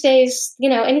 and these days,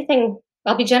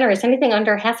 I'll be generous, anything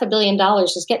under $500 million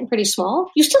is getting pretty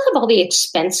small. You still have all the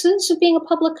expenses of being a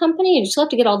public company, and you still have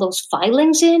to get all those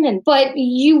filings in, but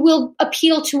you will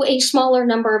appeal to a smaller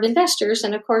number of investors.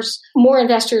 And of course, more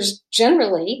investors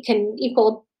generally can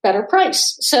equal better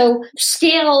price. So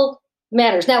scale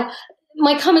matters. Now,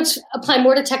 my comments apply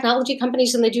more to technology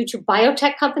companies than they do to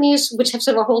biotech companies, which have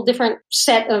sort of a whole different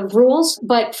set of rules.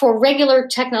 But for regular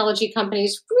technology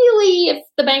companies, really, if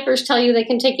the bankers tell you they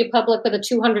can take you public with a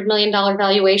 $200 million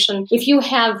valuation, if you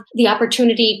have the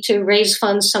opportunity to raise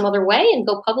funds some other way and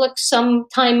go public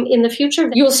sometime in the future,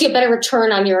 you will see a better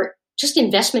return on your just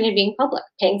investment in being public,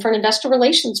 paying for an investor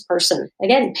relations person,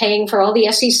 again, paying for all the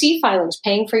SEC filings,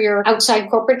 paying for your outside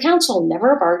corporate counsel,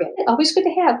 never a bargain. Always good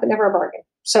to have, but never a bargain.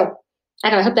 So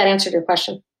I hope that answered your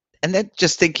question. And then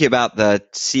just thinking about the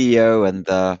CEO and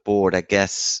the board, I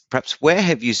guess, perhaps where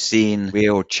have you seen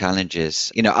real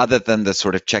challenges, other than the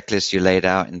sort of checklist you laid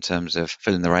out in terms of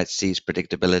filling the right seats,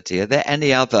 predictability? Are there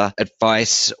any other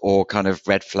advice or kind of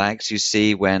red flags you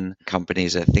see when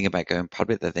companies are thinking about going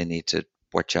public that they need to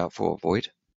watch out for or avoid?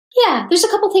 Yeah, there's a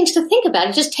couple things to think about.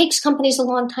 It just takes companies a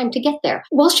long time to get there.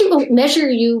 Wall Street will measure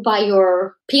you by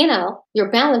your P&L, your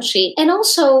balance sheet, and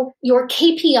also your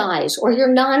KPIs or your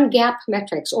non-GAAP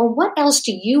metrics, or what else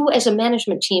do you as a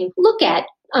management team look at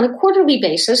on a quarterly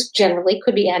basis, generally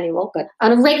could be annual, but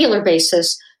on a regular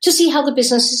basis to see how the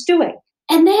business is doing.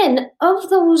 And then of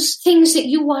those things that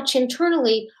you watch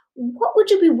internally, what would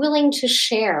you be willing to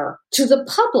share to the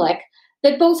public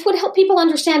that both would help people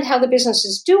understand how the business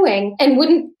is doing and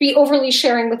wouldn't be overly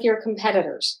sharing with your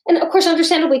competitors? And of course,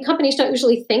 understandably, companies don't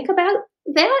usually think about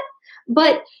that.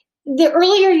 But the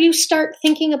earlier you start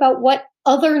thinking about what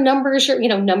other numbers,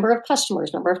 number of customers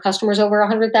over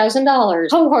 $100,000,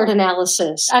 cohort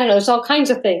analysis, I don't know, there's all kinds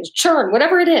of things, churn,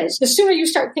 whatever it is. The sooner you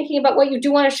start thinking about what you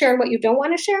do want to share and what you don't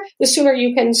want to share, the sooner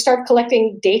you can start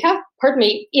collecting data,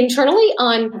 internally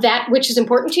on that which is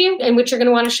important to you and which you're going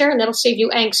to want to share, and that'll save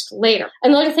you angst later.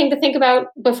 Another thing to think about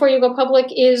before you go public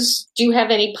is, do you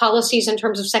have any policies in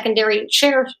terms of secondary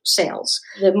share sales?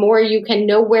 The more you can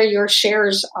know where your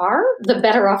shares are, the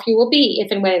better off you will be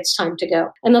if and when it's time to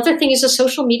go. Another thing is a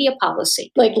social media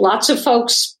policy. Like lots of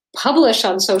folks publish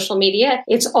on social media.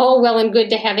 It's all well and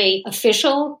good to have an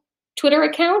official Twitter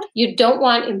account. You don't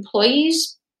want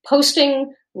employees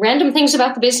posting random things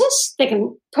about the business. They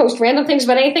can post random things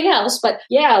about anything else, but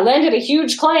yeah, landed a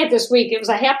huge client this week. It was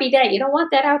a happy day. You don't want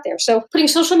that out there. So putting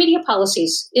social media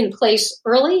policies in place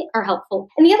early are helpful.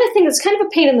 And the other thing that's kind of a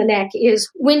pain in the neck is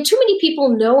when too many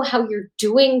people know how you're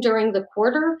doing during the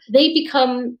quarter, they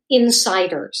become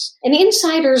insiders. And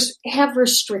insiders have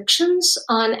restrictions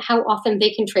on how often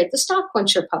they can trade the stock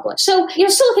once you're public. So,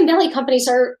 Silicon Valley companies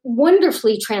are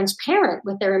wonderfully transparent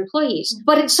with their employees.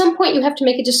 But at some point, you have to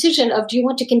make a decision of, do you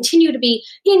want to continue to be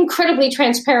incredibly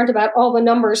transparent about all the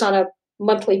numbers on a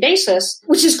monthly basis,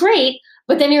 which is great,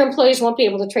 but then your employees won't be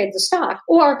able to trade the stock?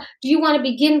 Or do you want to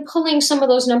begin pulling some of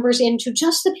those numbers into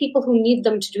just the people who need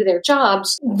them to do their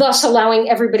jobs, thus allowing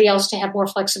everybody else to have more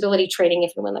flexibility trading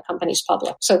if and when the company's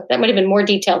public? So that might have been more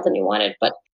detailed than you wanted,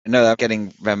 but no, I'm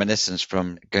getting reminiscence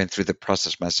from going through the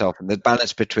process myself, and the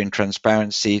balance between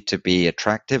transparency to be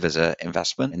attractive as an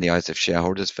investment in the eyes of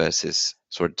shareholders versus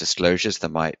sort of disclosures that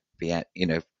might be,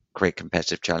 create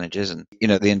competitive challenges. And,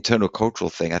 the internal cultural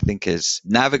thing I think is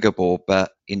navigable,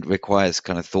 but it requires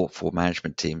kind of thoughtful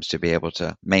management teams to be able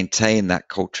to maintain that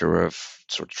culture of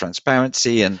sort of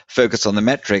transparency and focus on the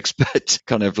metrics, but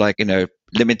kind of like,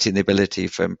 limiting the ability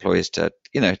for employees to,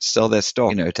 sell their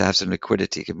stock, to have some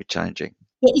liquidity can be challenging.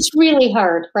 It's really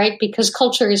hard, right? Because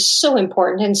culture is so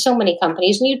important in so many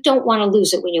companies, and you don't want to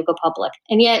lose it when you go public.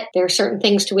 And yet there are certain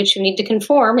things to which you need to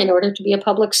conform in order to be a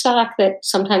public stock that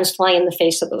sometimes fly in the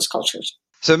face of those cultures.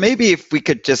 So maybe if we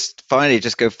could just finally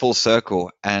just go full circle,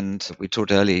 and we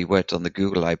talked earlier, you worked on the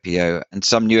Google IPO, and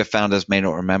some newer founders may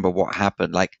not remember what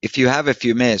happened. Like, if you have a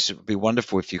few minutes, it would be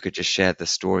wonderful if you could just share the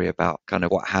story about kind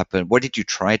of what happened. What did you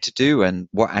try to do and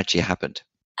what actually happened?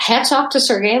 Hats off to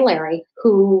Sergey and Larry,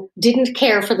 who didn't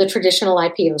care for the traditional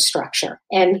IPO structure.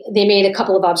 And they made a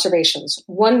couple of observations.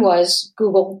 One was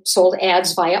Google sold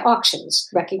ads via auctions,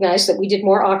 recognized that we did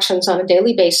more auctions on a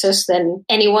daily basis than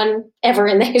anyone ever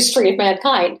in the history of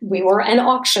mankind. We were an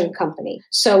auction company.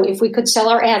 So if we could sell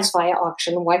our ads via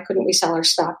auction, why couldn't we sell our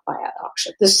stock via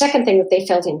auction? The second thing that they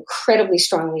felt incredibly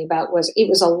strongly about was it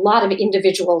was a lot of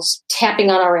individuals tapping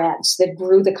on our ads that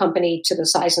grew the company to the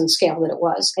size and scale that it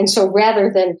was. And so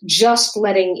rather than just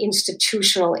letting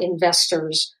institutional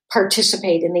investors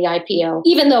participate in the IPO,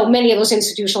 even though many of those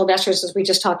institutional investors, as we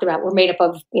just talked about, were made up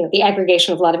of the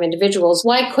aggregation of a lot of individuals,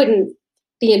 why couldn't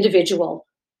the individual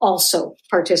also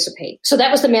participate? So that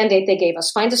was the mandate they gave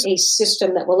us. Find us a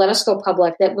system that will let us go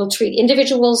public, that will treat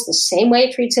individuals the same way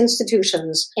it treats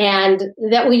institutions, and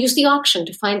that will use the auction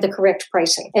to find the correct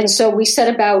pricing. And so we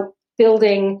set about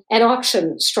building an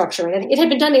auction structure. And it had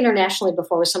been done internationally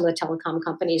before with some of the telecom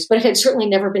companies, but it had certainly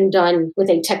never been done with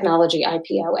a technology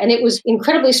IPO. And it was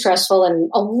incredibly stressful, and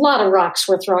a lot of rocks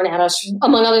were thrown at us.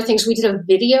 Among other things, we did a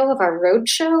video of our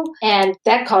roadshow, and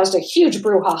that caused a huge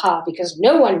brouhaha because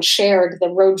no one shared the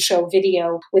roadshow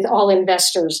video with all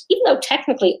investors, even though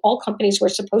technically all companies were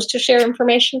supposed to share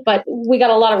information, but we got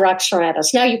a lot of rocks thrown at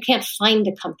us. Now you can't find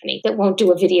a company that won't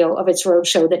do a video of its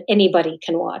roadshow that anybody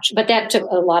can watch. But that took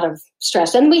a lot of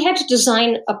stress. And we had to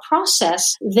design a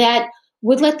process that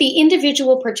would let the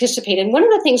individual participate. And one of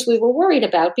the things we were worried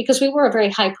about, because we were a very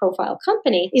high-profile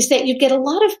company, is that you'd get a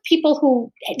lot of people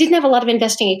who didn't have a lot of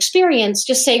investing experience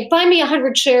just say, buy me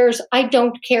 100 shares, I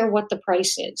don't care what the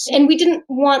price is. And we didn't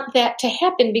want that to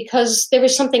happen because there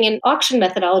was something in auction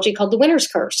methodology called the winner's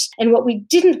curse. And what we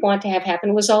didn't want to have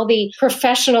happen was all the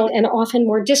professional and often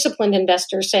more disciplined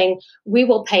investors saying, we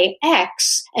will pay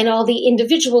X, and all the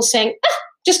individuals saying,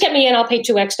 just get me in, I'll pay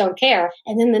 2X, don't care.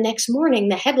 And then the next morning,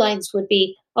 the headlines would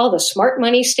be, the smart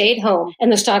money stayed home,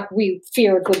 and the stock we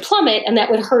feared would plummet, and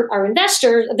that would hurt our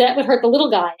investors, that would hurt the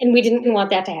little guy. And we didn't want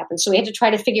that to happen. So we had to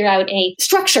try to figure out a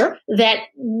structure that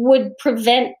would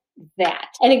prevent that.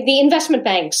 And the investment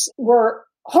banks were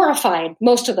horrified,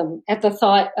 most of them, at the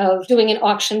thought of doing an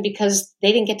auction because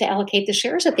they didn't get to allocate the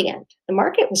shares at the end. The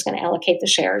market was going to allocate the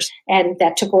shares, and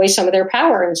that took away some of their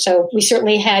power. And so we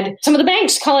certainly had some of the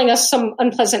banks calling us some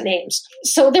unpleasant names.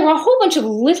 So there were a whole bunch of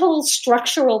little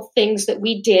structural things that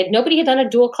we did. Nobody had done a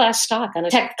dual class stock on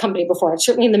a tech company before.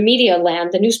 Certainly in the media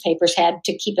land, the newspapers had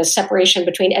to keep a separation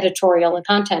between editorial and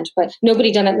content, but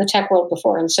nobody done it in the tech world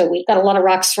before. And so we got a lot of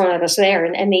rocks thrown at us there.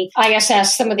 And the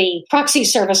ISS, some of the proxy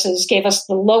services, gave us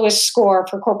the lowest score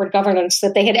for corporate governance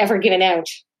that they had ever given out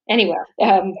anywhere.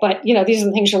 But, these are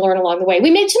the things you learn along the way.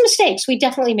 We made some mistakes. We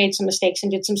definitely made some mistakes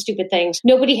and did some stupid things.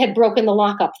 Nobody had broken the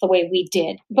lockup the way we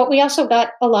did. But we also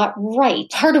got a lot right.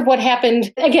 Part of what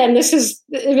happened, again,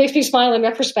 it makes me smile in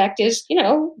retrospect, is,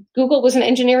 Google was an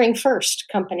engineering first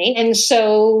company. And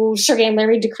so Sergey and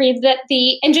Larry decreed that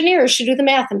the engineers should do the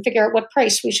math and figure out what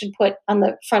price we should put on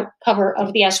the front cover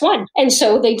of the S1. And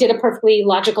so they did a perfectly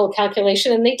logical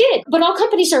calculation, and they did. But all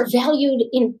companies are valued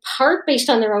in part based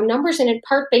on their own numbers and in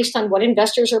part based based on what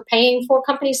investors are paying for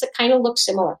companies that kind of look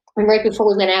similar. And right before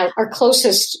we went out, our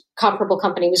closest comparable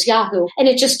company was Yahoo, and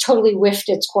it just totally whiffed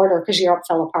its quarter because Europe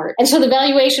fell apart. And so the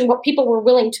valuation, what people were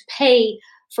willing to pay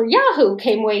for Yahoo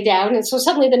came way down. And so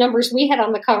suddenly the numbers we had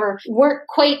on the cover weren't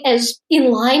quite as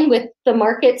in line with the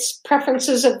market's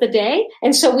preferences of the day.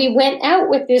 And so we went out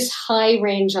with this high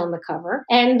range on the cover,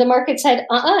 and the market said,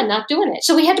 not doing it.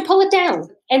 So we had to pull it down.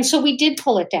 And so we did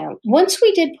pull it down. Once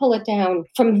we did pull it down,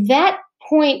 from that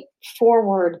point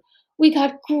forward, we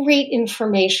got great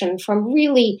information from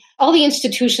really all the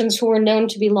institutions who were known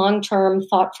to be long-term,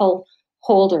 thoughtful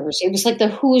holders. It was like the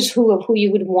who's who of who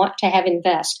you would want to have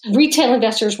invest. Retail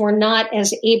investors were not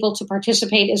as able to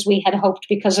participate as we had hoped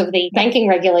because of the banking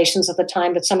regulations at the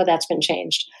time, but some of that's been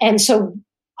changed. And so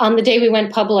on the day we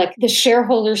went public, the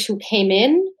shareholders who came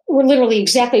in were literally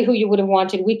exactly who you would have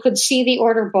wanted. We could see the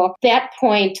order book. At that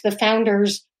point, the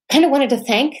founders kind of wanted to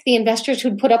thank the investors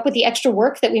who'd put up with the extra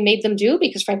work that we made them do,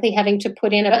 because frankly, having to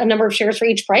put in a number of shares for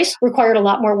each price required a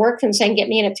lot more work than saying, get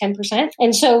me in at 10%.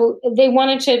 And so they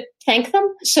wanted to thank them.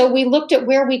 So we looked at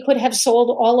where we could have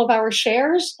sold all of our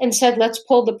shares and said, let's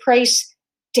pull the price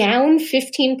down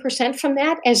 15% from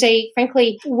that as a,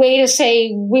 frankly, way to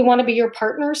say we want to be your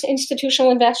partners, institutional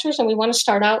investors, and we want to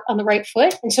start out on the right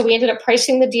foot. And so we ended up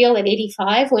pricing the deal at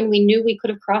 85 when we knew we could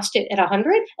have crossed it at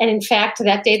 100. And in fact,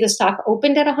 that day the stock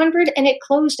opened at 100 and it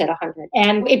closed at 100.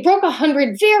 And it broke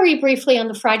 100 very briefly on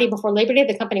the Friday before Labor Day.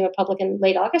 The company went public in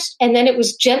late August. And then it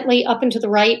was gently up and to the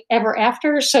right ever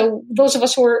after. So those of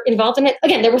us who were involved in it,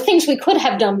 again, there were things we could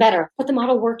have done better, but the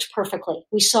model worked perfectly.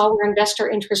 We saw where investor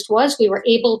interest was. We were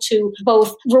able to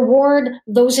both reward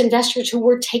those investors who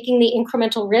were taking the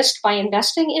incremental risk by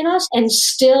investing in us and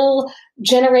still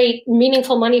generate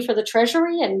meaningful money for the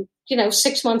Treasury. And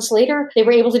 6 months later, they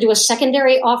were able to do a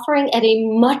secondary offering at a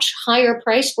much higher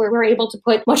price where we're able to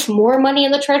put much more money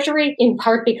in the Treasury, in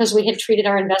part because we had treated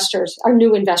our investors, our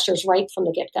new investors, right from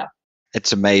the get-go.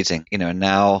 It's amazing.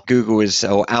 Now Google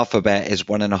or Alphabet is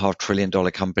 $1.5 trillion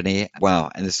company.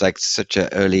 Wow. And it's like such an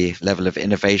early level of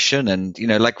innovation. And,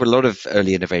 like with a lot of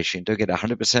early innovation, you don't get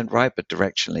 100% right, but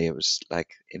directionally it was like,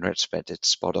 in retrospect, it's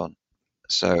spot on.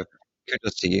 So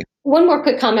kudos to you. One more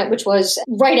quick comment, which was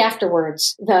right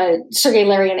afterwards, Sergey,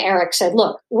 Larry, and Eric said,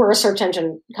 look, we're a search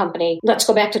engine company. Let's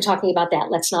go back to talking about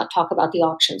that. Let's not talk about the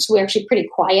auctions. We were actually pretty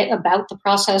quiet about the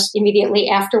process immediately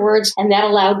afterwards. And that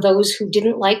allowed those who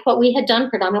didn't like what we had done,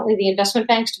 predominantly the investment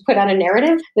banks, to put out a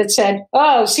narrative that said,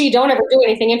 don't ever do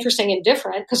anything interesting and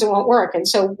different because it won't work. And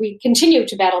so we continue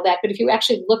to battle that. But if you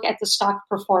actually look at the stock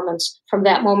performance from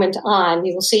that moment on,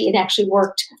 you will see it actually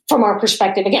worked from our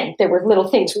perspective. Again, there were little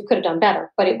things we could have done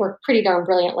better, but it worked pretty darn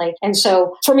brilliantly. And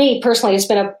so for me personally, it's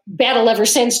been a battle ever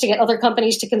since to get other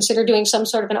companies to consider doing some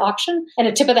sort of an auction, and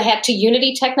a tip of the hat to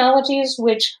Unity Technologies,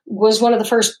 which was one of the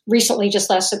first recently, just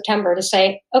last September, to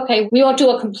say, okay, we won't do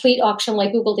a complete auction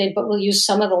like Google did, but we'll use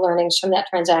some of the learnings from that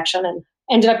transaction, and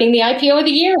ended up being the IPO of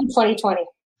the year in 2020.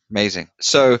 Amazing.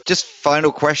 So just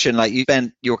final question, like you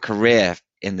spent your career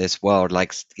in this world,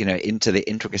 into the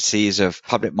intricacies of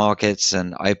public markets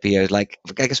and IPOs.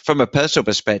 I guess from a personal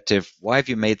perspective, why have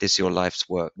you made this your life's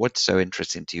work? What's so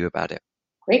interesting to you about it?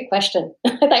 Great question. I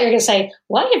thought you were going to say,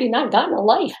 why have you not gotten a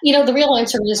life? The real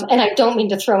answer is, and I don't mean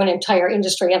to throw an entire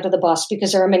industry under the bus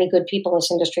because there are many good people in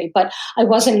this industry, but I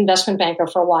was an investment banker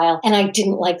for a while and I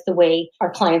didn't like the way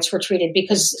our clients were treated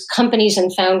because companies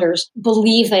and founders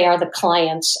believe they are the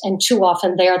clients and too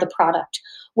often they are the product.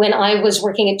 When I was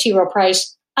working at T. Rowe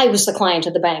Price, I was the client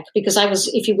of the bank because I was,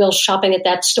 if you will, shopping at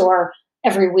that store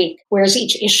every week, whereas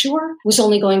each issuer was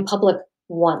only going public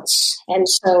once. And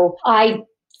so I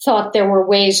thought there were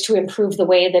ways to improve the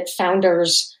way that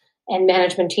founders and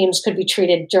management teams could be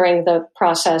treated during the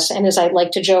process. And as I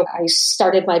like to joke, I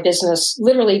started my business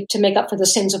literally to make up for the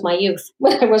sins of my youth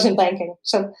when I was in banking.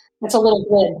 So that's a little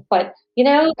glib, but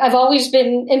I've always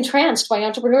been entranced by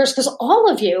entrepreneurs because all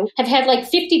of you have had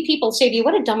 50 people say to you,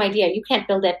 what a dumb idea. You can't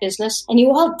build that business. And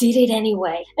you all did it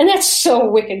anyway. And that's so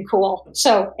wicked cool.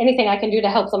 So anything I can do to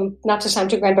help them, not to sound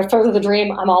too grand, but further the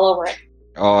dream, I'm all over it.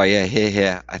 Oh, yeah,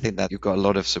 here. I think that you've got a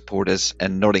lot of supporters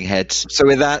and nodding heads. So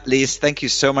with that, Lise, thank you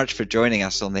so much for joining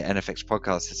us on the NFX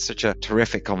podcast. It's such a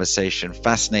terrific conversation,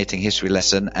 fascinating history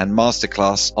lesson and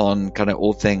masterclass on kind of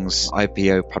all things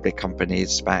IPO, public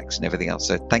companies, SPACs and everything else.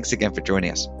 So thanks again for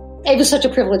joining us. It was such a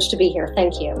privilege to be here.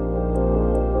 Thank you.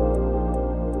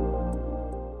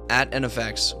 At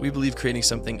NFX, we believe creating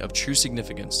something of true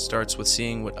significance starts with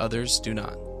seeing what others do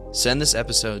not. Send this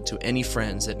episode to any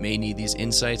friends that may need these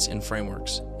insights and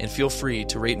frameworks, and feel free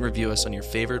to rate and review us on your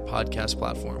favorite podcast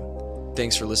platform.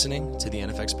 Thanks for listening to the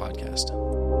NFX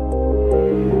podcast.